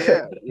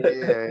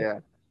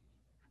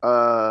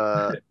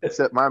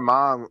 Except my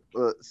mom,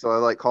 so I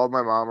like called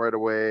my mom right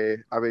away.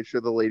 I made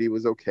sure the lady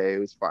was okay. It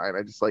was fine.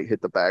 I just like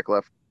hit the back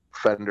left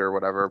fender or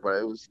whatever, but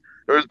it was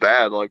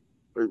bad. Like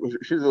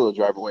she was able to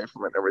drive away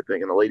from it and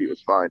everything, and the lady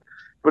was fine.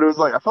 But it was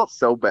like I felt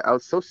so bad. I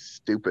was so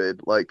stupid.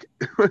 Like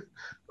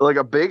like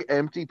a big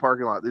empty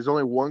parking lot. There's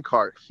only one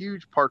car,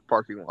 huge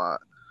parking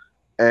lot.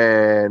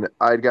 And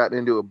I'd gotten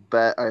into a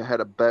bet. I had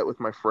a bet with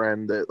my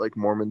friend that like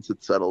Mormons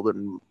had settled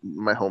in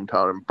my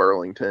hometown in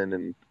Burlington,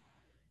 and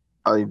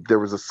there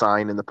was a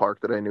sign in the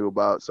park that I knew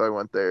about, so I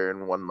went there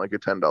and won like a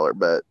 $10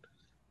 bet,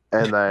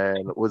 and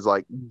then was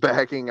like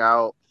backing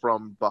out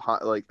from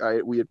behind. Like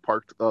we had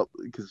parked up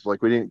because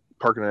like we didn't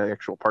park in an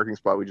actual parking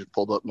spot. We just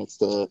pulled up next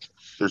to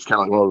there's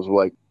kind of like one of those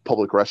like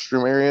public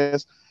restroom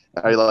areas.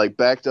 I like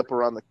backed up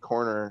around the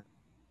corner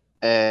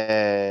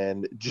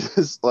and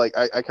just like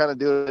I kind of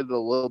did it a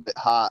little bit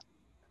hot,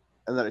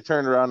 and then I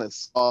turned around and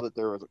saw that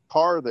there was a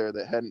car there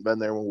that hadn't been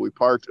there when we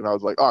parked, and I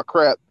was like, oh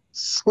crap.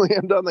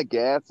 Slammed on the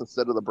gas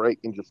instead of the brake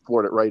and just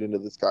floored it right into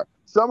this car.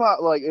 Somehow,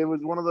 like it was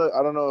one of the.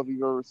 I don't know if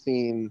you've ever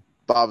seen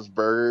Bob's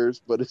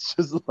Burgers, but it's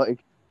just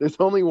like there's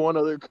only one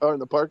other car in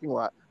the parking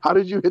lot. How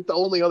did you hit the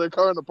only other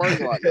car in the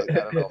parking lot? Like, I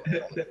don't know.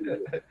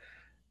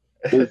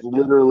 There's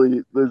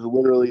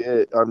literally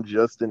it. I'm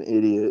just an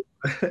idiot.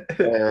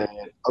 And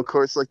of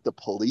course, like the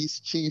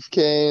police chief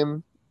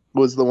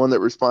was the one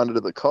that responded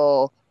to the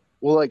call.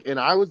 Well, like, and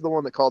I was the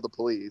one that called the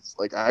police.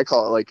 Like, I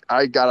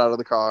got out of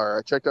the car.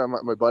 I checked on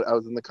my buddy. I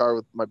was in the car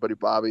with my buddy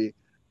Bobby,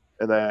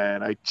 And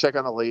then I check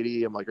on the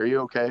lady. I'm like, "Are you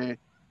okay?"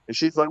 And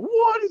she's like,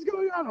 "What is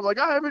going on?" I'm like,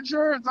 "I have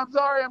insurance. I'm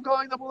sorry. I'm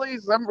calling the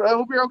police. I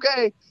hope you're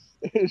okay."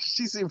 And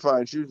she seemed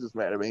fine. She was just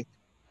mad at me.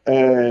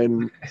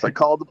 And so I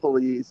called the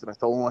police and I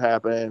told them what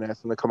happened,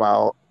 asked them to come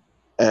out.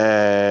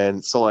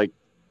 And so, like,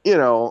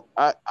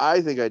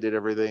 I think I did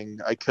everything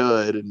I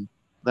could. And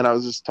then I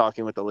was just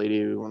talking with the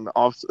lady when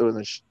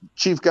the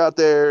chief got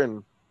there,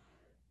 and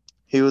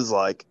he was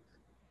like,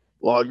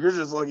 "Well, you're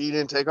just lucky you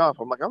didn't take off."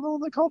 I'm like, "I'm the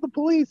one that called the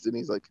police." And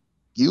he's like,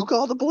 "You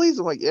called the police?"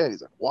 I'm like, "Yeah." And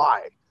he's like,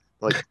 "Why?"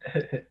 I'm like,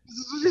 "This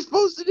is what you're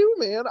supposed to do,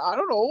 man. I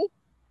don't know."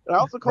 And I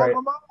also called Right.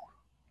 my mom.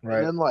 Right.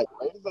 And then, like,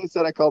 right as I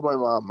said I called my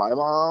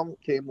mom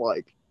came,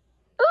 like,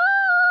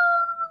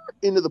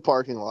 into the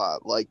parking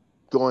lot, like,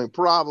 going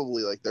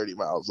probably like 30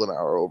 miles an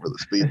hour over the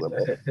speed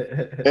limit.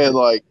 And,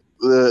 like,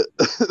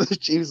 the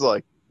chief's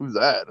like, "Who's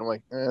that?" I'm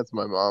like, "That's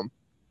my mom."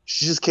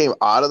 She just came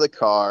out of the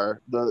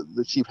car.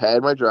 The chief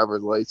had my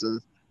driver's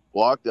license,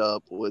 walked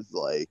up, was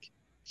like,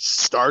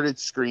 started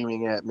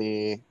screaming at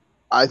me.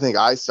 I think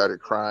I started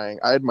crying.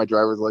 I had my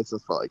driver's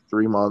license for like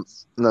 3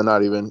 months. No,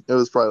 not even. It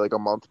was probably like a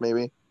month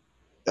maybe.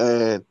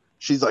 And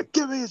she's like,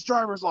 "Give me his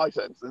driver's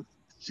license." And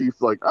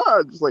she's like,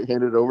 just like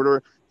handed it over to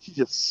her. She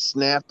just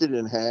snapped it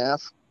in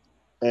half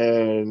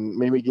and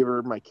made me give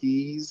her my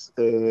keys.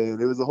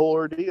 And it was a whole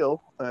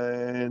ordeal.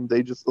 And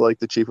they just, like,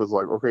 the chief was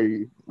like,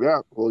 "Okay,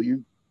 yeah, well,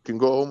 you can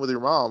go home with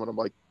your mom." And I'm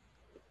like,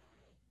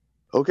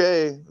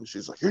 "Okay." And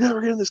she's like, "You're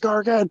never getting this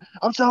car again.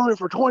 I'm selling it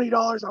for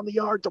 $20 on the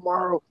yard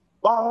tomorrow."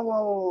 Blah, blah,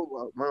 blah,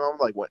 blah. My mom,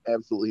 like, went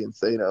absolutely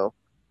insane.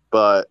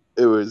 But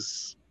it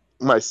was,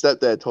 my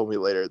stepdad told me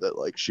later that,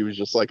 like, she was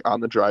just, like,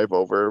 on the drive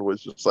over,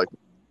 was just, like,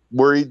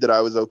 worried that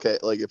I was okay,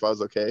 like, if I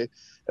was okay.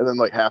 And then,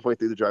 like, halfway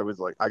through the drive was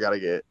like, I gotta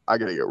get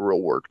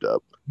real worked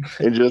up.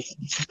 And just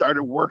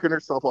started working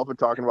herself up and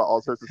talking about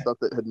all sorts of stuff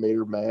that had made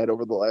her mad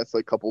over the last,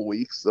 like, couple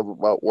weeks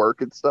about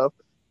work and stuff.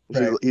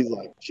 And Right. he's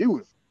like, she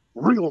was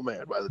real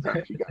mad by the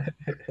time she got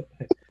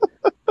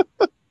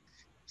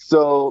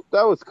So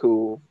that was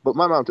cool. But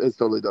my mom has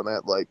totally done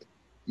that. Like,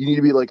 you need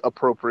to be, like,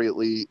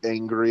 appropriately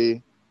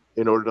angry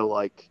in order to,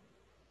 like,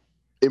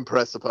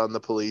 impress upon the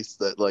police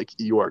that, like,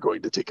 you are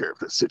going to take care of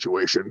this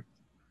situation.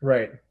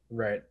 Right.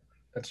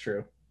 That's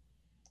true.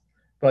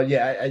 But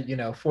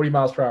yeah, 40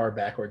 miles per hour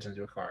backwards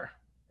into a car.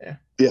 Yeah.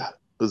 Yeah,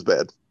 it was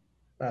bad.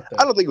 Not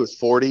I don't think it was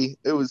 40.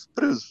 It was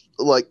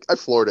like, I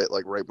floored it,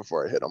 like, right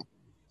before I hit him.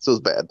 So it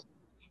was bad.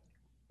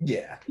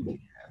 Yeah.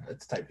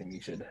 That's the type of thing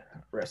you should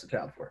arrest a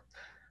child for.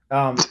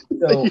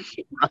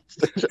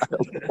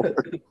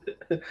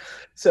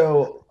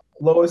 So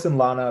Lois and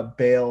Lana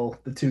bail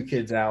the two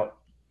kids out,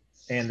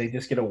 and they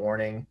just get a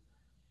warning.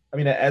 I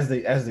mean, as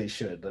they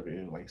should.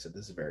 Like I said,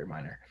 this is very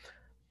minor.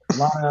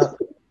 Lana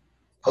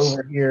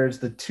overhears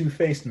the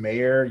two-faced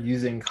mayor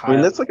using Kyle. I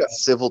mean, that's like a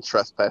civil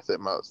trespass at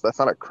most. That's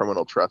not a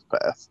criminal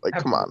trespass. Like,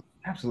 come on.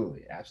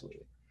 Absolutely.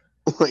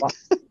 Like,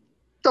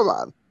 come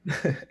on.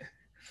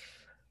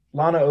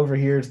 Lana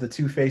overhears the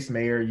two-faced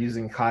mayor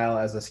using Kyle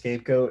as a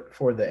scapegoat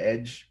for the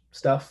Edge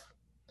stuff.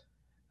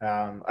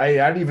 I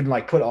didn't even,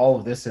 like, put all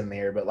of this in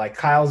there, but, like,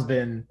 Kyle's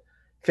been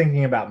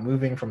thinking about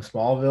moving from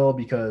Smallville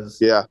because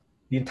the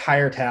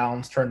entire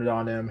town's turned it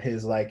on him.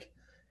 His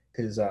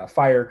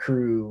fire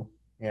crew,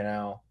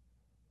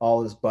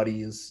 all his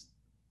buddies,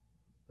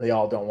 they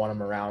all don't want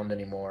him around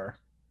anymore,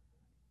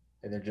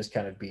 and they're just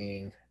kind of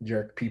being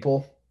jerk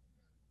people.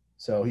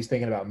 So he's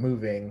thinking about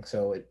moving.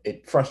 So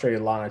it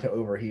frustrated Lana to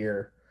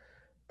overhear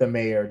the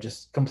mayor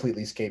just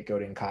completely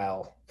scapegoating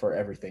Kyle for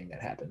everything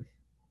that happened.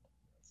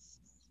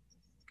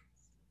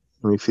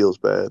 He feels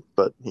bad,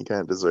 but he kind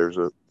of deserves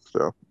it.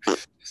 So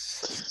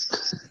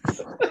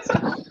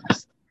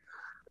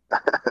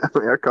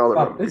I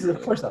call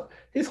it. First off,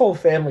 his whole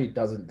family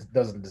doesn't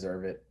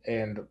deserve it,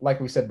 and like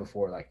we said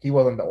before, like, he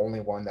wasn't the only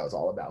one that was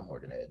all about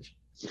Morgan Edge.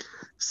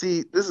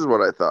 See, this is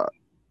what I thought.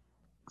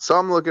 So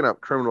I'm looking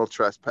up criminal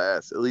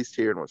trespass, at least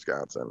here in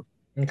Wisconsin.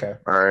 Okay.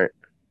 All right.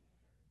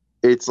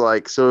 It's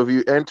like, so if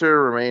you enter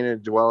or remain in a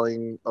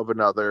dwelling of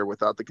another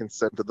without the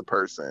consent of the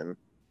person,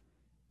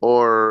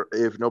 or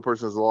if no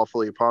person is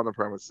lawfully upon the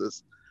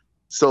premises.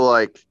 So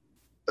like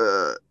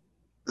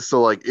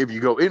if you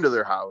go into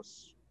their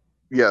house,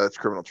 yeah, that's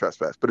criminal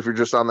trespass. But if you're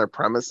just on their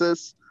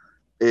premises,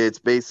 it's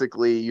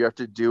basically you have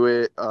to do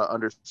it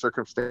under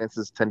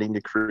circumstances tending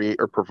to create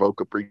or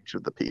provoke a breach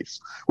of the peace,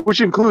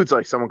 which includes,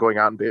 like, someone going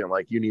out and being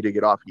like, "You need to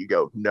get off." And you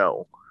go,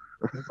 "No."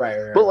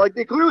 Right. But, like,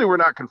 they clearly were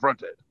not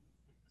confronted.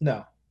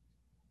 No.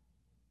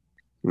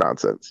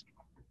 Nonsense.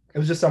 It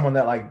was just someone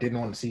that, like, didn't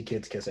want to see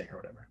kids kissing or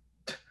whatever.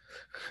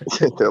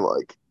 They're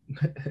like,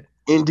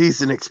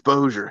 indecent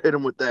exposure. Hit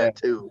them with that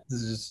too.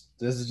 This is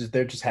just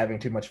they're just having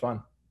too much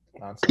fun.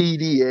 Nonsense.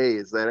 PDA,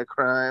 is that a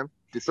crime?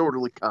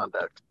 Disorderly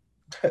conduct.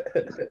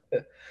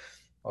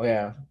 Oh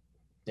yeah,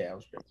 it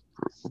was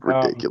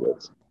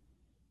ridiculous.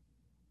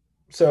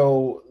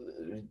 So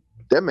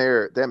that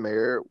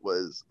mayor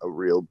was a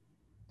real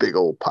big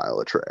old pile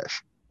of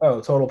trash.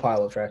 Oh, total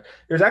pile of trash.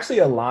 There's actually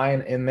a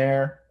line in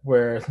there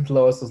where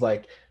Lois was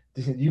like,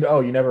 you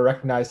never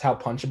recognized how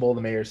punchable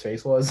the mayor's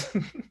face was.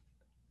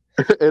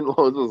 And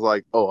Lois was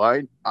like, "Oh,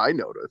 I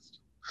noticed."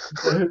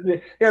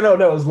 Yeah, no,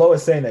 it was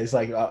Lois saying that. It's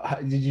like,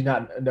 did you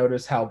not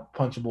notice how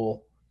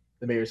punchable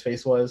the mayor's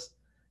face was?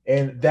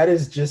 And that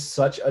is just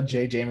such a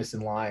Jay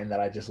Jameson line that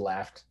I just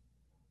laughed.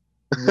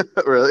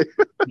 Really?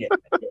 Yeah,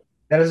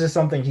 that is just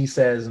something he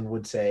says and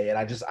would say, and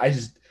I just,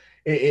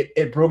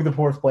 it broke the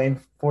fourth plane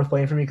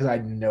for me because I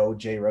know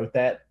Jay wrote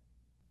that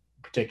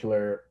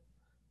particular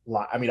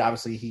line. I mean,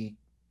 obviously he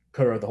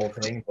could have wrote the whole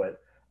thing,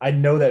 but I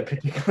know that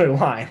particular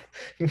line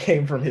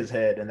came from his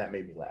head, and that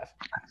made me laugh.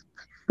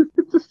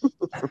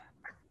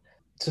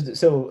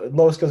 So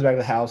Lois goes back to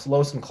the house.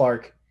 Lois and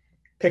Clark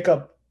pick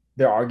up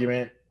their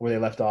argument where they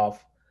left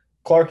off.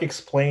 Clark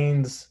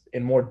explains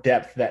in more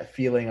depth that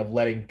feeling of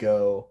letting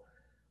go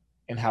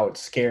and how it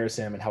scares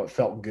him and how it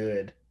felt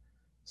good.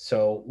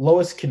 So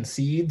Lois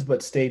concedes,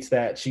 but states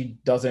that she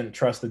doesn't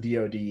trust the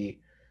DoD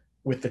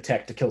with the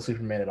tech to kill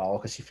Superman at all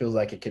because she feels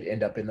like it could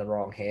end up in the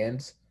wrong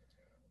hands.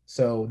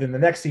 So then the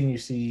next scene you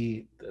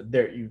see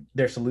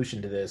their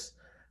solution to this.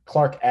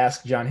 Clark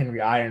asks John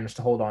Henry Irons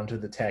to hold on to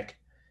the tech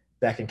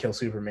that can kill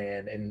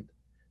Superman, and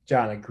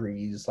John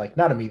agrees, like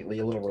not immediately,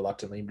 a little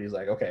reluctantly, but he's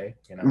like, okay,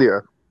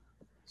 Yeah.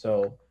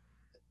 So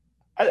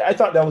I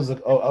thought that was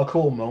a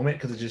cool moment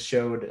because it just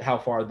showed how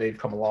far they've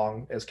come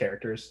along as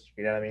characters.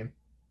 You know what I mean?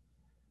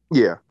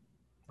 Yeah.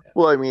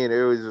 Well, I mean,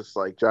 it was just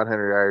like John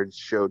Henry Irons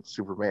showed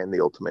Superman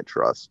the ultimate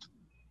trust.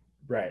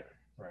 Right.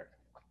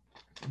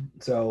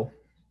 So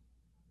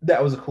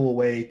that was a cool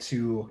way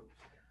to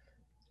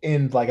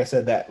end, like I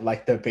said, that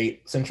like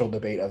central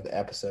debate of the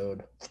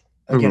episode.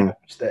 Again,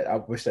 I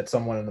wish that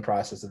someone in the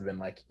process had been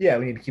like, yeah,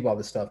 we need to keep all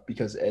this stuff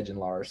because Edge and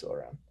Lara are still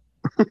around.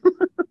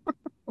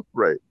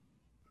 Right.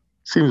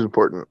 Seems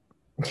important.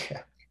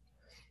 Yeah.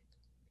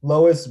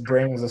 Lois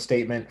brings a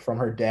statement from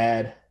her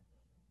dad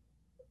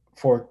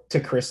to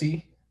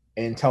Chrissy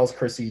and tells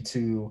Chrissy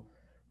to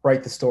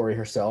write the story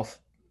herself,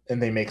 and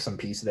they make some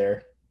peace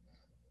there.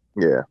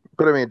 Yeah,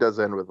 but I mean, it does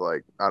end with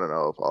like, I don't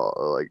know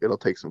if it'll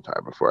take some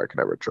time before I can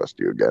ever trust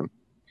you again.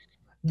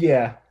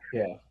 Yeah,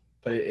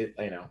 but it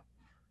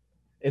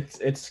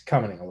it's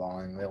coming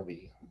along. They'll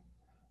be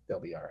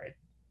all right.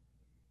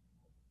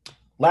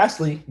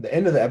 Lastly, the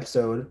end of the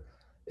episode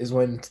is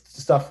when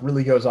stuff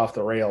really goes off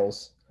the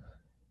rails.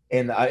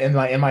 And in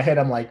my head,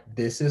 I'm like,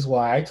 this is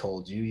why I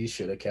told you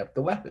should have kept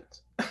the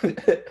weapons.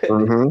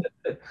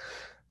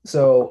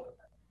 So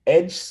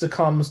Edge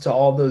succumbs to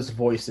all those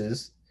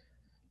voices,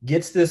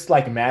 gets this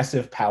like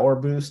massive power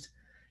boost.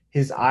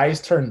 His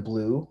eyes turn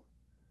blue,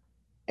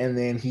 and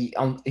then he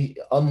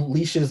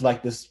unleashes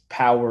like this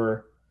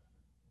power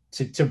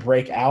to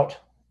break out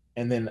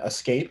and then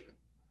escape.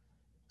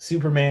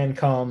 Superman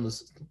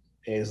comes,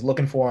 is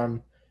looking for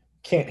him,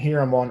 can't hear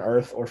him on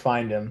Earth or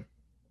find him,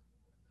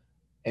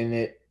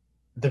 and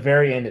the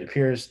very end, it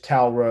appears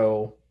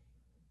Tal-Rho,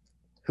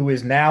 who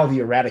is now the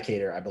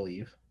Eradicator, I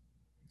believe,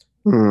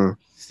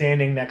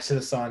 standing next to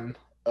the sun,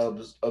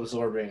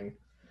 absorbing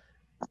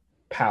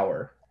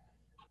power.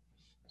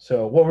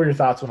 So, what were your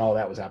thoughts when all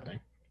that was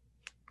happening?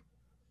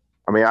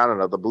 I mean, I don't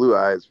know. The blue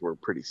eyes were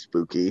pretty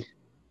spooky. It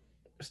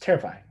was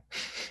terrifying.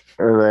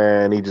 And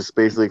then he just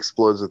basically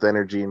explodes with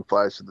energy and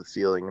flies to the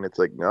ceiling, and it's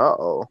like,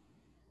 no.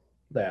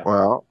 Yeah.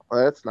 Well,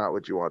 that's not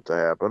what you want to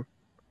happen.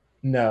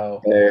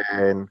 No.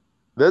 And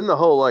then the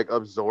whole like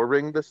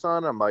absorbing the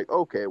sun, I'm like,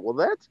 okay, well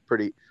that's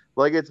pretty,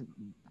 like, it's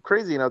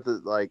crazy enough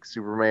that like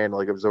Superman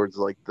like absorbs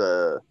like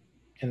the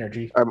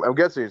energy. I'm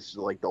guessing it's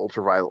like the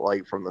ultraviolet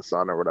light from the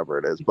sun or whatever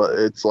it is, but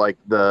it's like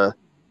the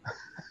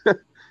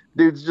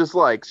dude's just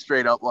like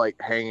straight up like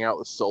hanging out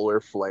with solar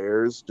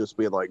flares, just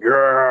being like,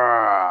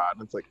 yeah,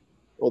 and it's like,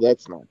 well,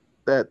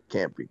 that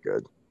can't be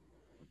good.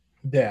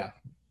 Yeah,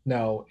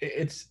 no,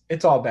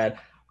 it's all bad.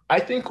 I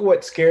think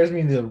what scares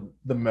me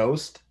the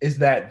most is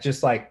that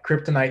just like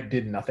Kryptonite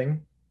did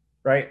nothing,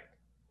 right?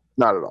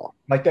 Not at all.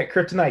 Like that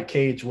Kryptonite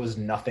cage was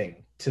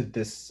nothing to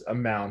this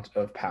amount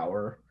of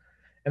power.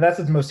 And that's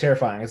what's most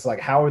terrifying. It's like,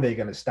 how are they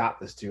going to stop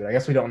this dude? I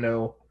guess we don't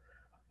know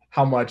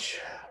how much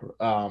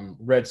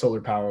red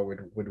solar power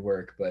would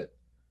work, but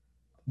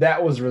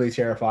that was really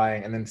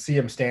terrifying. And then see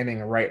him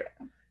standing right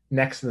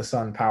next to the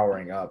sun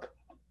powering up.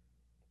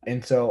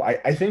 And so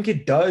I think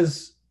it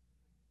does.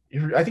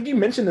 I think you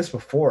mentioned this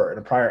before in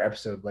a prior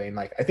episode, Lane.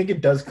 Like, I think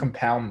it does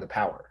compound the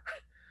power.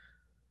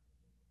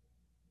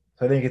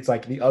 So I think it's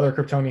like the other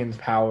Kryptonians'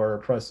 power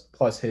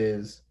plus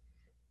his.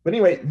 But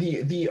anyway,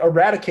 the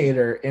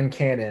Eradicator in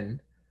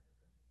canon,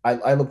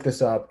 I looked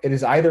this up. It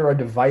is either a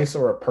device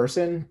or a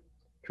person,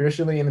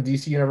 traditionally in the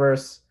DC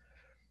universe,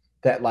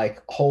 that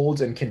like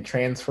holds and can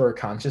transfer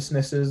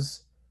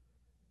consciousnesses,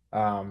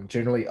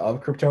 generally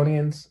of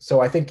Kryptonians.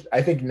 So I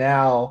think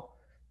now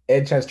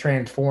Edge has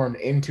transformed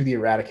into the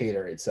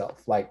Eradicator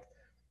itself. Like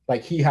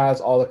he has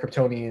all the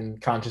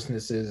Kryptonian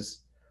consciousnesses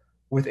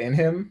within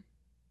him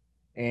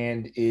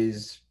and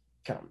is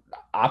kind of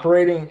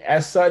operating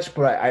as such.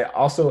 But I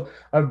also,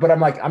 but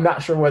I'm like, I'm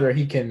not sure whether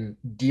he can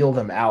deal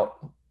them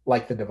out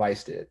like the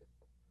device did.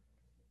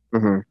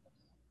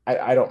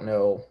 I don't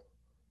know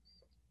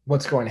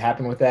what's going to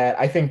happen with that.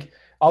 I think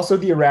also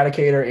the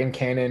Eradicator in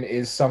canon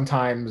is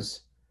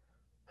sometimes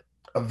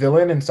a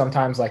villain and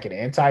sometimes like an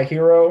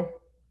anti-hero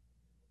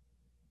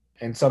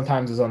and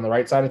sometimes is on the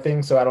right side of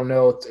things. So I don't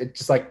know. It's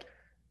just like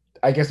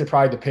I guess it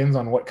probably depends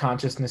on what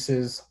consciousness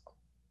is.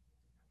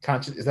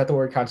 Conscious is that the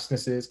word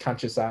consciousness is?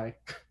 Conscious I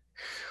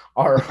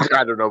are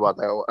I don't know about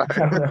that I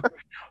one. don't know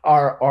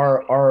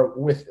are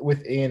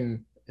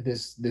within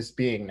this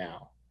being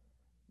now.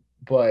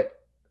 But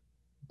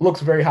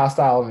looks very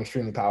hostile and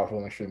extremely powerful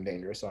and extremely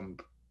dangerous. So I'm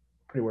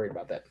pretty worried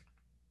about that.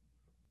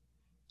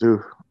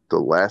 Dude, the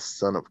last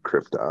son of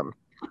Krypton.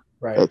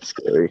 Right. That's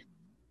scary.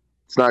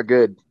 It's not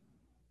good.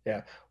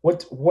 Yeah.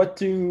 What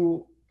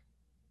do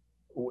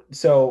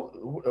so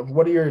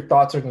what are your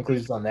thoughts or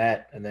conclusions on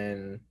that? And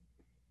then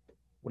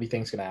what do you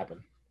think is gonna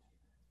happen?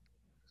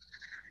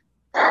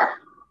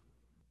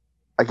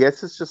 I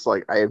guess it's just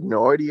like I have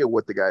no idea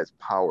what the guy's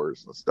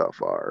powers and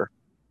stuff are.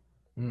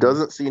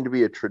 Doesn't seem to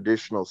be a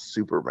traditional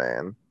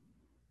Superman,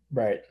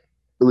 Right.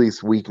 at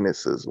least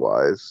weaknesses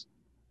wise.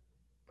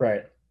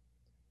 Right.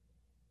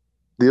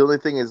 The only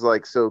thing is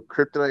like, so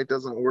kryptonite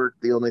doesn't work.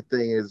 The only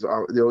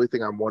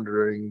thing I'm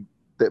wondering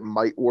that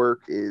might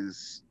work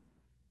is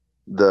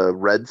the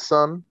red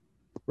sun,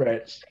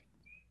 Right.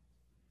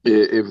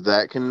 if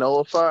that can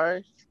nullify.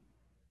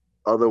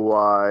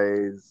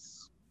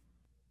 Otherwise,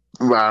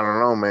 I don't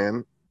know,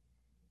 man.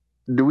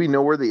 Do we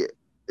know where the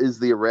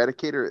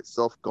Eradicator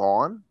itself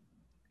gone?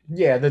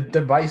 Yeah, the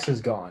device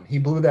is gone. He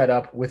blew that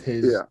up with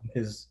Yeah.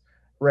 his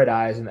red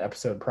eyes in the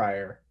episode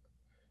prior.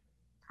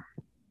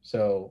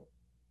 So,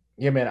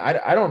 yeah, man,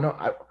 I don't know.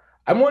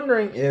 I'm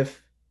wondering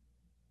if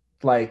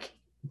like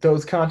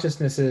those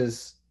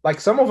consciousnesses, like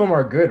some of them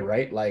are good,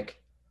 right?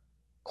 Like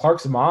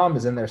Clark's mom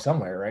is in there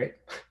somewhere, right?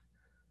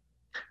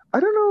 I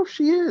don't know if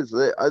she is.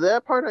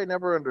 That part I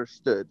never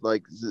understood.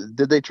 Like,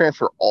 did they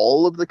transfer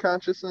all of the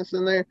consciousness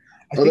in there?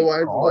 I think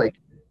Otherwise, like,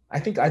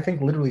 I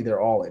think literally they're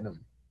all in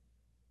them.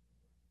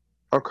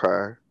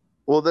 okay.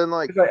 Well, then,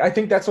 like, I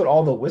think that's what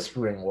all the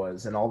whispering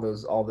was, and all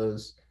those.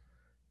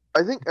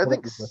 I think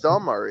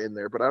some are in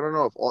there, but I don't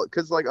know if all,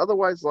 because like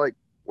otherwise, like,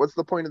 what's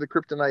the point of the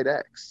Kryptonite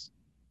X?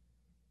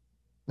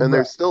 And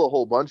there's still a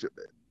whole bunch of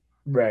it,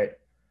 right?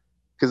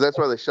 because that's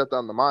why they shut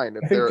down the mine.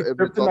 If it's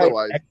Kryptonite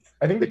otherwise, X,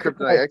 I think the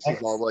Kryptonite X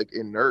is all like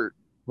inert.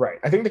 Right.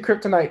 I think the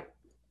Kryptonite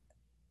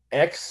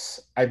X,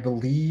 I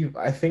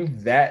think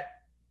that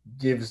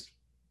gives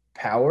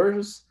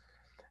powers,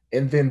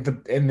 and then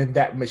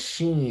that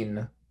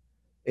machine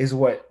is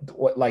what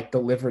like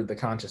delivered the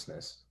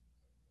consciousness.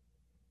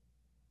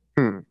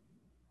 I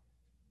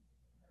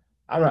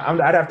don't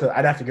know.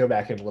 I'd have to go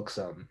back and look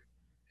some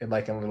and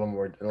like a little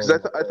more. Because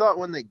I thought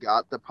when they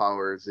got the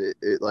powers,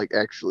 it like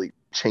actually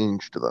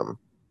changed them.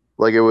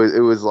 Like it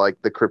was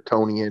like the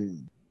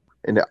Kryptonian,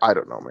 and I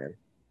don't know, man,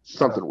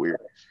 something weird.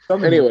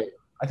 Anyway,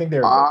 I think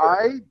they're.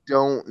 I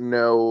don't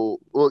know.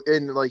 Well,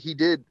 and like he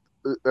did.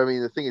 I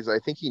mean, the thing is, I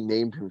think he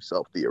named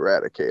himself the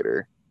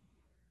Eradicator.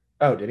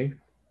 Oh, did he?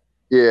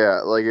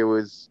 Yeah, like it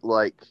was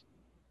like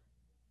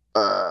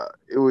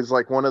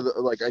one of the,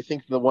 like, I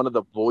think one of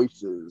the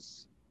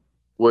voices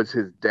was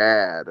his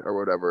dad or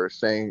whatever,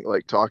 saying,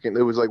 like, talking.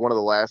 It was like one of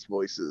the last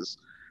voices,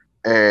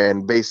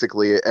 and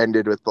basically it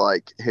ended with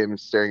like him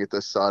staring at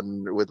the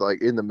sun with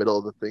like in the middle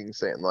of the thing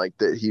saying like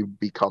that he'd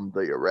become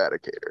the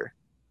Eradicator.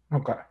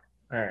 Okay.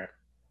 All right.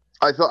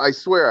 I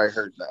swear I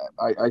heard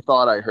that. I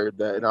thought I heard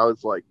that, and I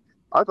was like,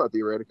 I thought the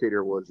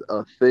Eradicator was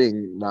a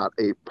thing, not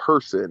a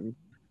person,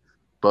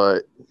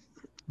 but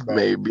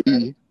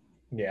maybe.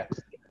 Yeah.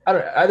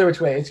 Either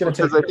which way, it's going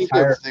to take. Because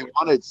I think they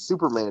wanted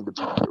Superman to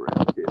be the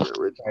Eradicator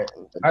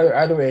originally.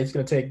 Either way, it's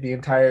going to take the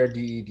entire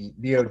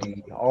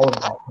DOD, all of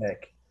that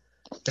tech,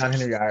 John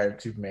Henry Iron,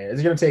 Superman.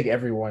 It's going to take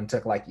everyone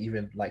to like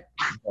even like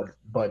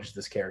budge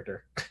this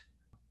character.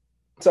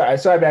 So I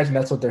imagine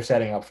that's what they're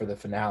setting up for the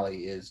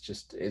finale is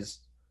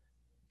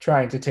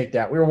trying to take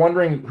down. We were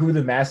wondering who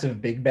the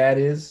massive big bad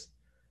is,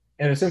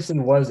 and it essentially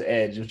was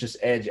Edge. It was just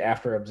Edge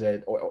after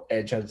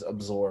Edge has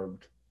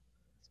absorbed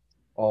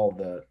all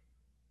the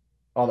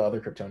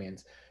other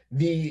Kryptonians.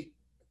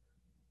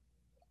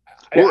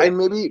 And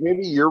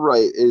maybe you're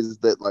right. Is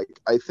that like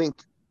I think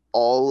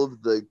all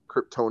of the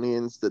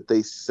Kryptonians that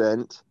they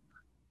sent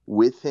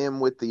with him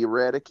with the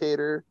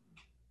Eradicator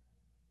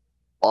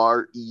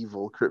are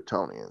evil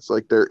Kryptonians.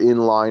 Like they're in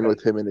line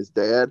with him and his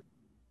dad.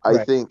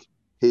 I think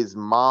his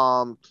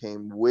mom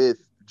came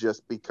with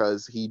just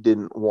because he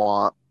didn't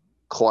want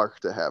Clark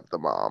to have the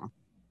mom.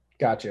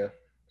 Gotcha.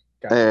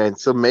 And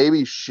so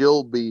maybe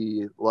she'll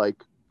be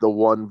like the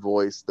one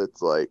voice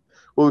that's like,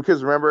 well,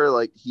 because remember,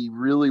 like he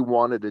really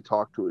wanted to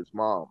talk to his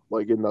mom,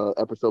 like in the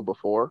episode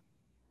before.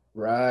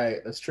 Right,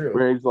 that's true.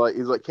 Where he's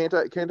like, can't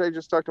I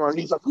just talk to mom? And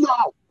he's like,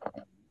 no.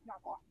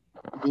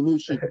 He knew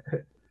she,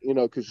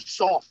 because she's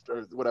soft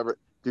or whatever.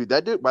 Dude,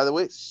 that dude, by the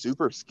way,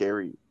 super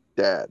scary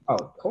dad.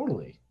 Oh,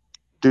 totally.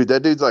 Dude,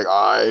 that dude's like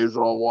eyes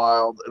all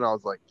wild, and I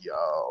was like,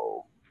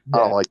 yo, I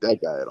don't like that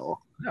guy at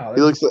all. No,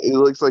 he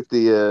looks like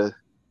the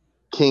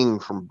king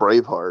from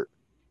Braveheart.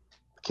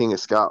 King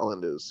of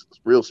Scotland is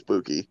real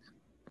spooky.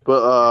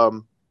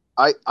 But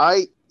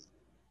I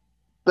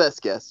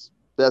best guess,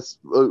 that's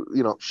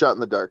shot in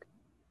the dark.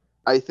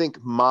 I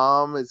think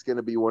Mom is going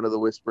to be one of the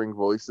whispering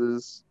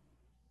voices.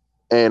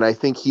 And I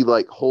think he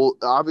like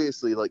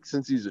obviously like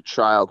since he's a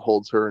child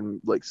holds her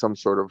in like some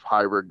sort of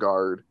high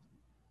regard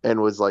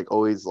and was like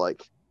always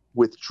like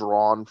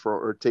withdrawn from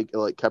or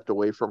kept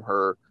away from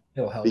her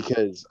He'll help.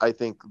 because I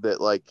think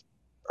that like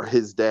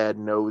his dad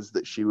knows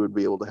that she would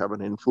be able to have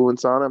an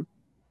influence on him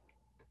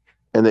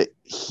and that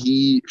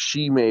she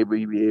may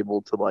be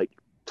able to like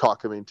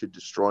talk him into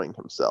destroying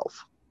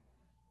himself.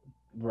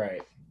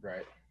 Right.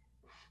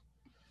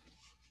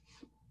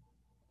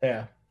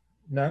 Yeah.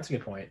 No, that's a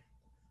good point.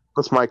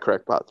 That's my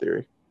crackpot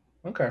theory.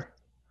 Okay.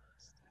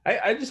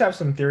 I just have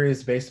some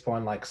theories based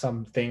upon like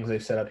some things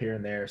they've set up here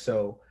and there.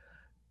 So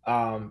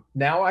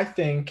now I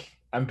think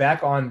I'm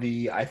back on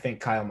I think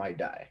Kyle might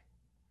die.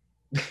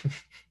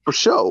 For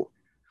sure.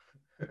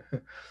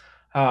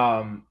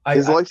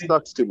 His life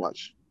sucks too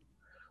much.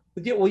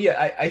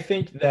 Yeah, I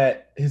think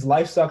that his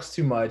life sucks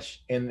too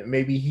much, and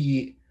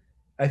maybe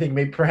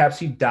perhaps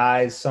he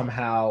dies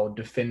somehow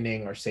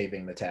defending or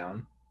saving the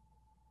town.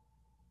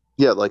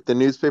 Yeah, like the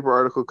newspaper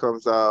article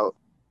comes out,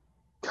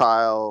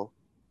 Kyle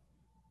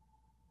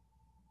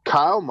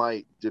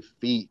might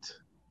defeat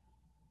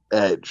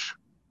Edge.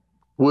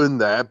 Wouldn't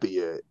that be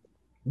it?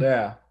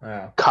 Yeah.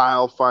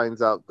 Kyle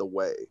finds out the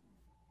way.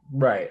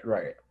 Right.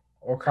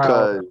 Or Kyle,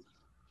 because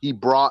he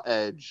brought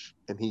Edge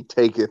and he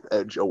taketh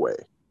Edge away.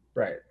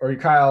 Right. Or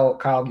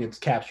Kyle gets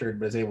captured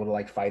but is able to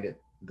like fight it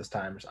this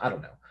time. I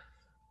don't know.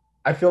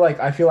 I feel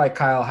like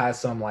Kyle has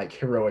some like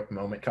heroic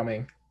moment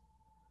coming.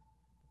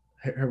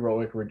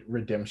 Heroic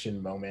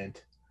redemption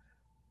moment.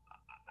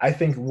 I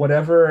think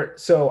whatever.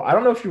 So I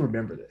don't know if you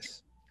remember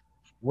this.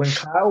 When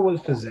Kyle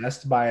was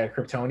possessed by a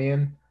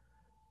Kryptonian,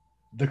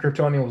 the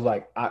Kryptonian was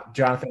like,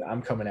 Jonathan,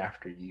 I'm coming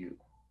after you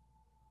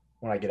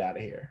when I get out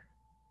of here.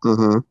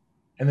 Mm-hmm.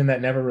 And then that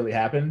never really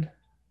happened.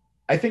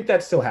 I think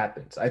that still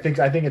happens. I think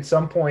at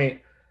some point,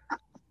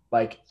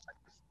 like,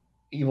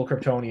 evil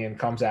Kryptonian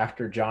comes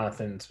after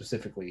Jonathan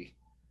specifically,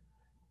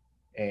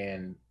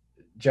 and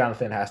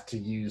Jonathan has to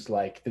use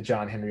like the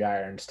John Henry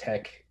Irons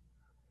tech,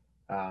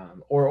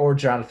 or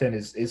Jonathan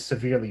is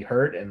severely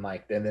hurt, and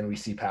then we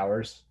see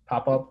powers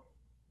pop up.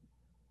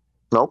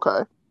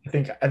 Okay. I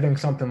think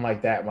something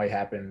like that might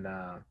happen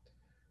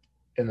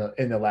in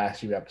the last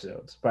few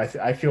episodes, but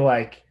I feel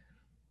like,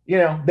 you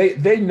know,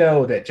 they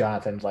know that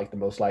Jonathan's like the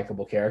most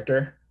likable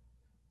character,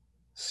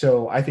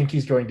 so I think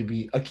he's going to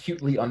be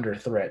acutely under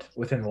threat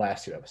within the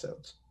last 2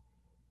 episodes.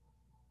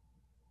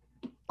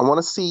 I want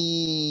to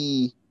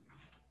see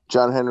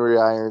John Henry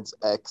Irons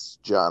ex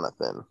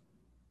Jonathan.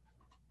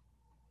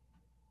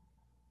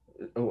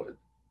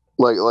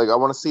 Like I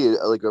want to see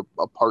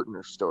a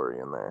partner story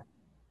in there.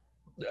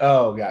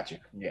 Oh, gotcha.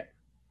 Yeah.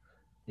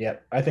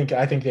 Yep. I think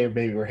they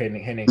maybe were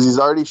hinting. He's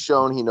already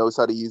shown he knows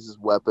how to use his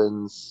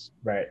weapons.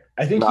 Right.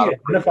 I think he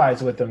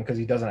identifies with them because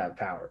he doesn't have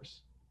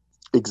powers.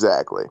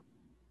 Exactly.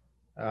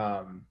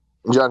 John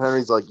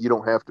Henry's like, you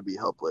don't have to be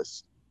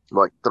helpless.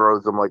 Like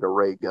throws him like a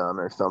ray gun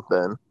or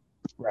something.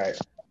 Right.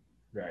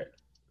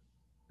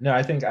 No,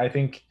 I think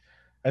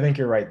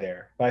you're right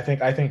there. But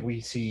I think we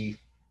see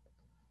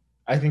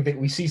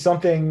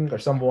something or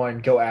someone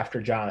go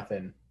after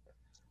Jonathan,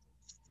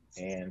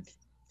 and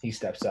he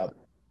steps up.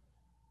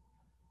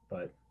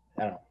 But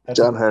I don't know.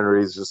 John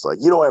Henry's just like,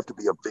 you don't have to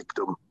be a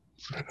victim.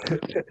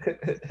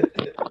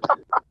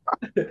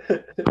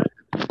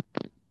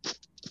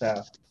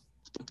 Yeah.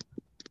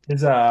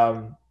 There's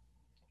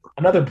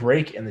another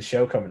break in the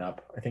show coming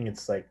up. I think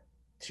it's like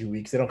 2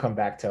 weeks. They don't come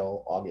back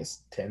till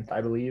August 10th,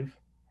 I believe.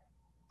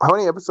 How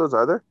many episodes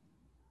are there?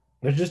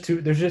 There's just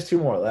 2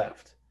 more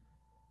left.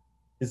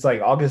 It's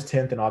like August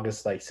 10th and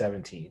August like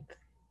 17th.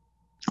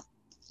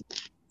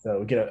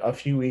 So we get a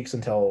few weeks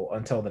until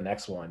the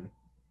next one.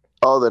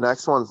 Oh, the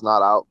next one's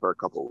not out for a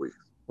couple of weeks.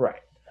 Right.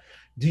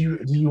 Do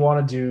you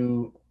want to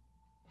do?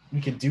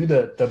 We could do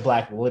the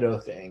Black Widow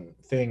thing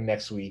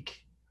next week,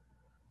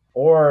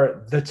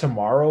 or the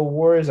Tomorrow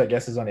Wars. I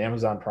guess is on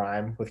Amazon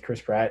Prime with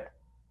Chris Pratt.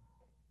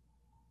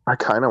 I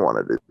kind of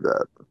want to do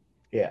that.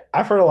 Yeah,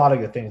 I've heard a lot of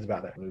good things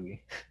about that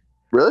movie.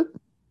 Really?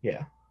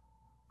 Yeah.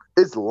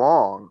 It's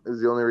long.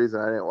 Is the only reason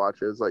I didn't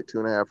watch it. It's like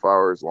 2.5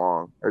 hours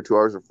long, or 2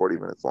 hours and 40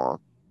 minutes long.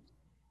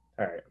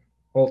 All right.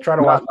 Well, try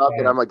to watch. Not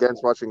that I'm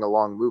against watching a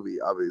long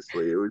movie.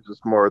 Obviously, it was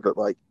just more that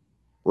like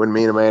when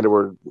me and Amanda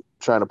were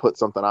trying to put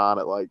something on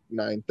at like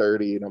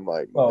 9:30, and I'm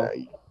like, nah,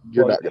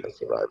 you're not going to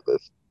survive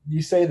this.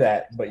 You say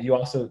that, but you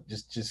also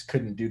just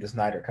couldn't do the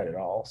Snyder cut at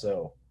all.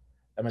 So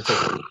I'm gonna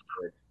take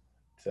it.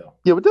 So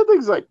yeah, but that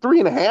thing's like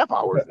 3.5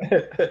 hours.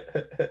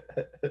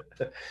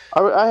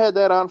 I had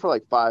that on for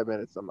like 5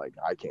 minutes. I'm like,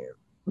 I can't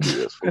do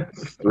this for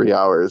 3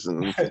 hours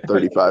and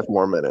 35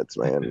 more minutes,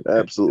 man.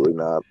 Absolutely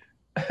not.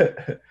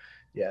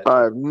 Yeah,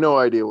 I have no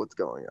idea what's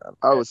going on.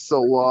 I was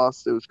so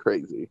lost. It was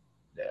crazy.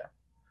 Yeah.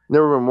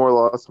 Never been more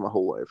lost in my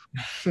whole life.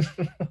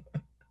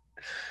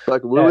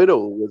 Black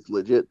Widow was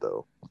legit,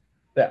 though.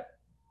 Yeah.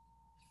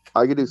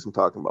 I could do some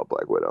talking about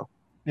Black Widow.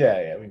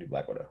 Yeah, we can do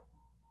Black Widow.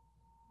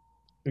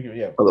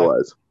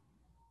 Otherwise.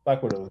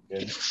 Black Widow was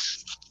good.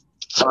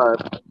 All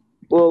right.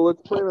 Well,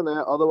 let's plan on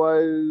that.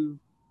 Otherwise,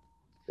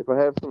 if I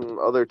have some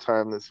other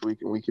time this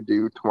week and we could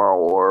do tomorrow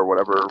or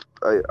whatever,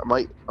 I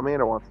might.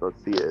 Amanda wants to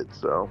see it,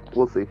 so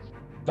we'll see.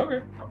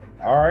 Okay.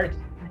 All right.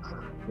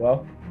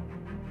 Well,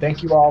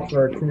 thank you all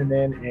for tuning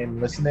in and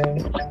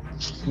listening.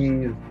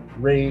 Please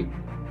rate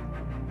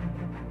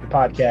the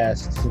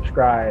podcast,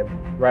 subscribe,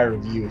 write a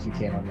review if you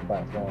can on the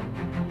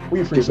platform.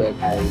 We appreciate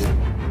that.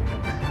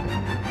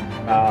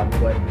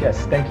 But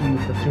yes, thank you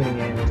for tuning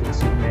in to the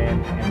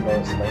Superman and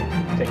Lois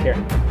Lane. Take care.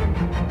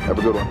 Have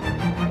a good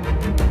one.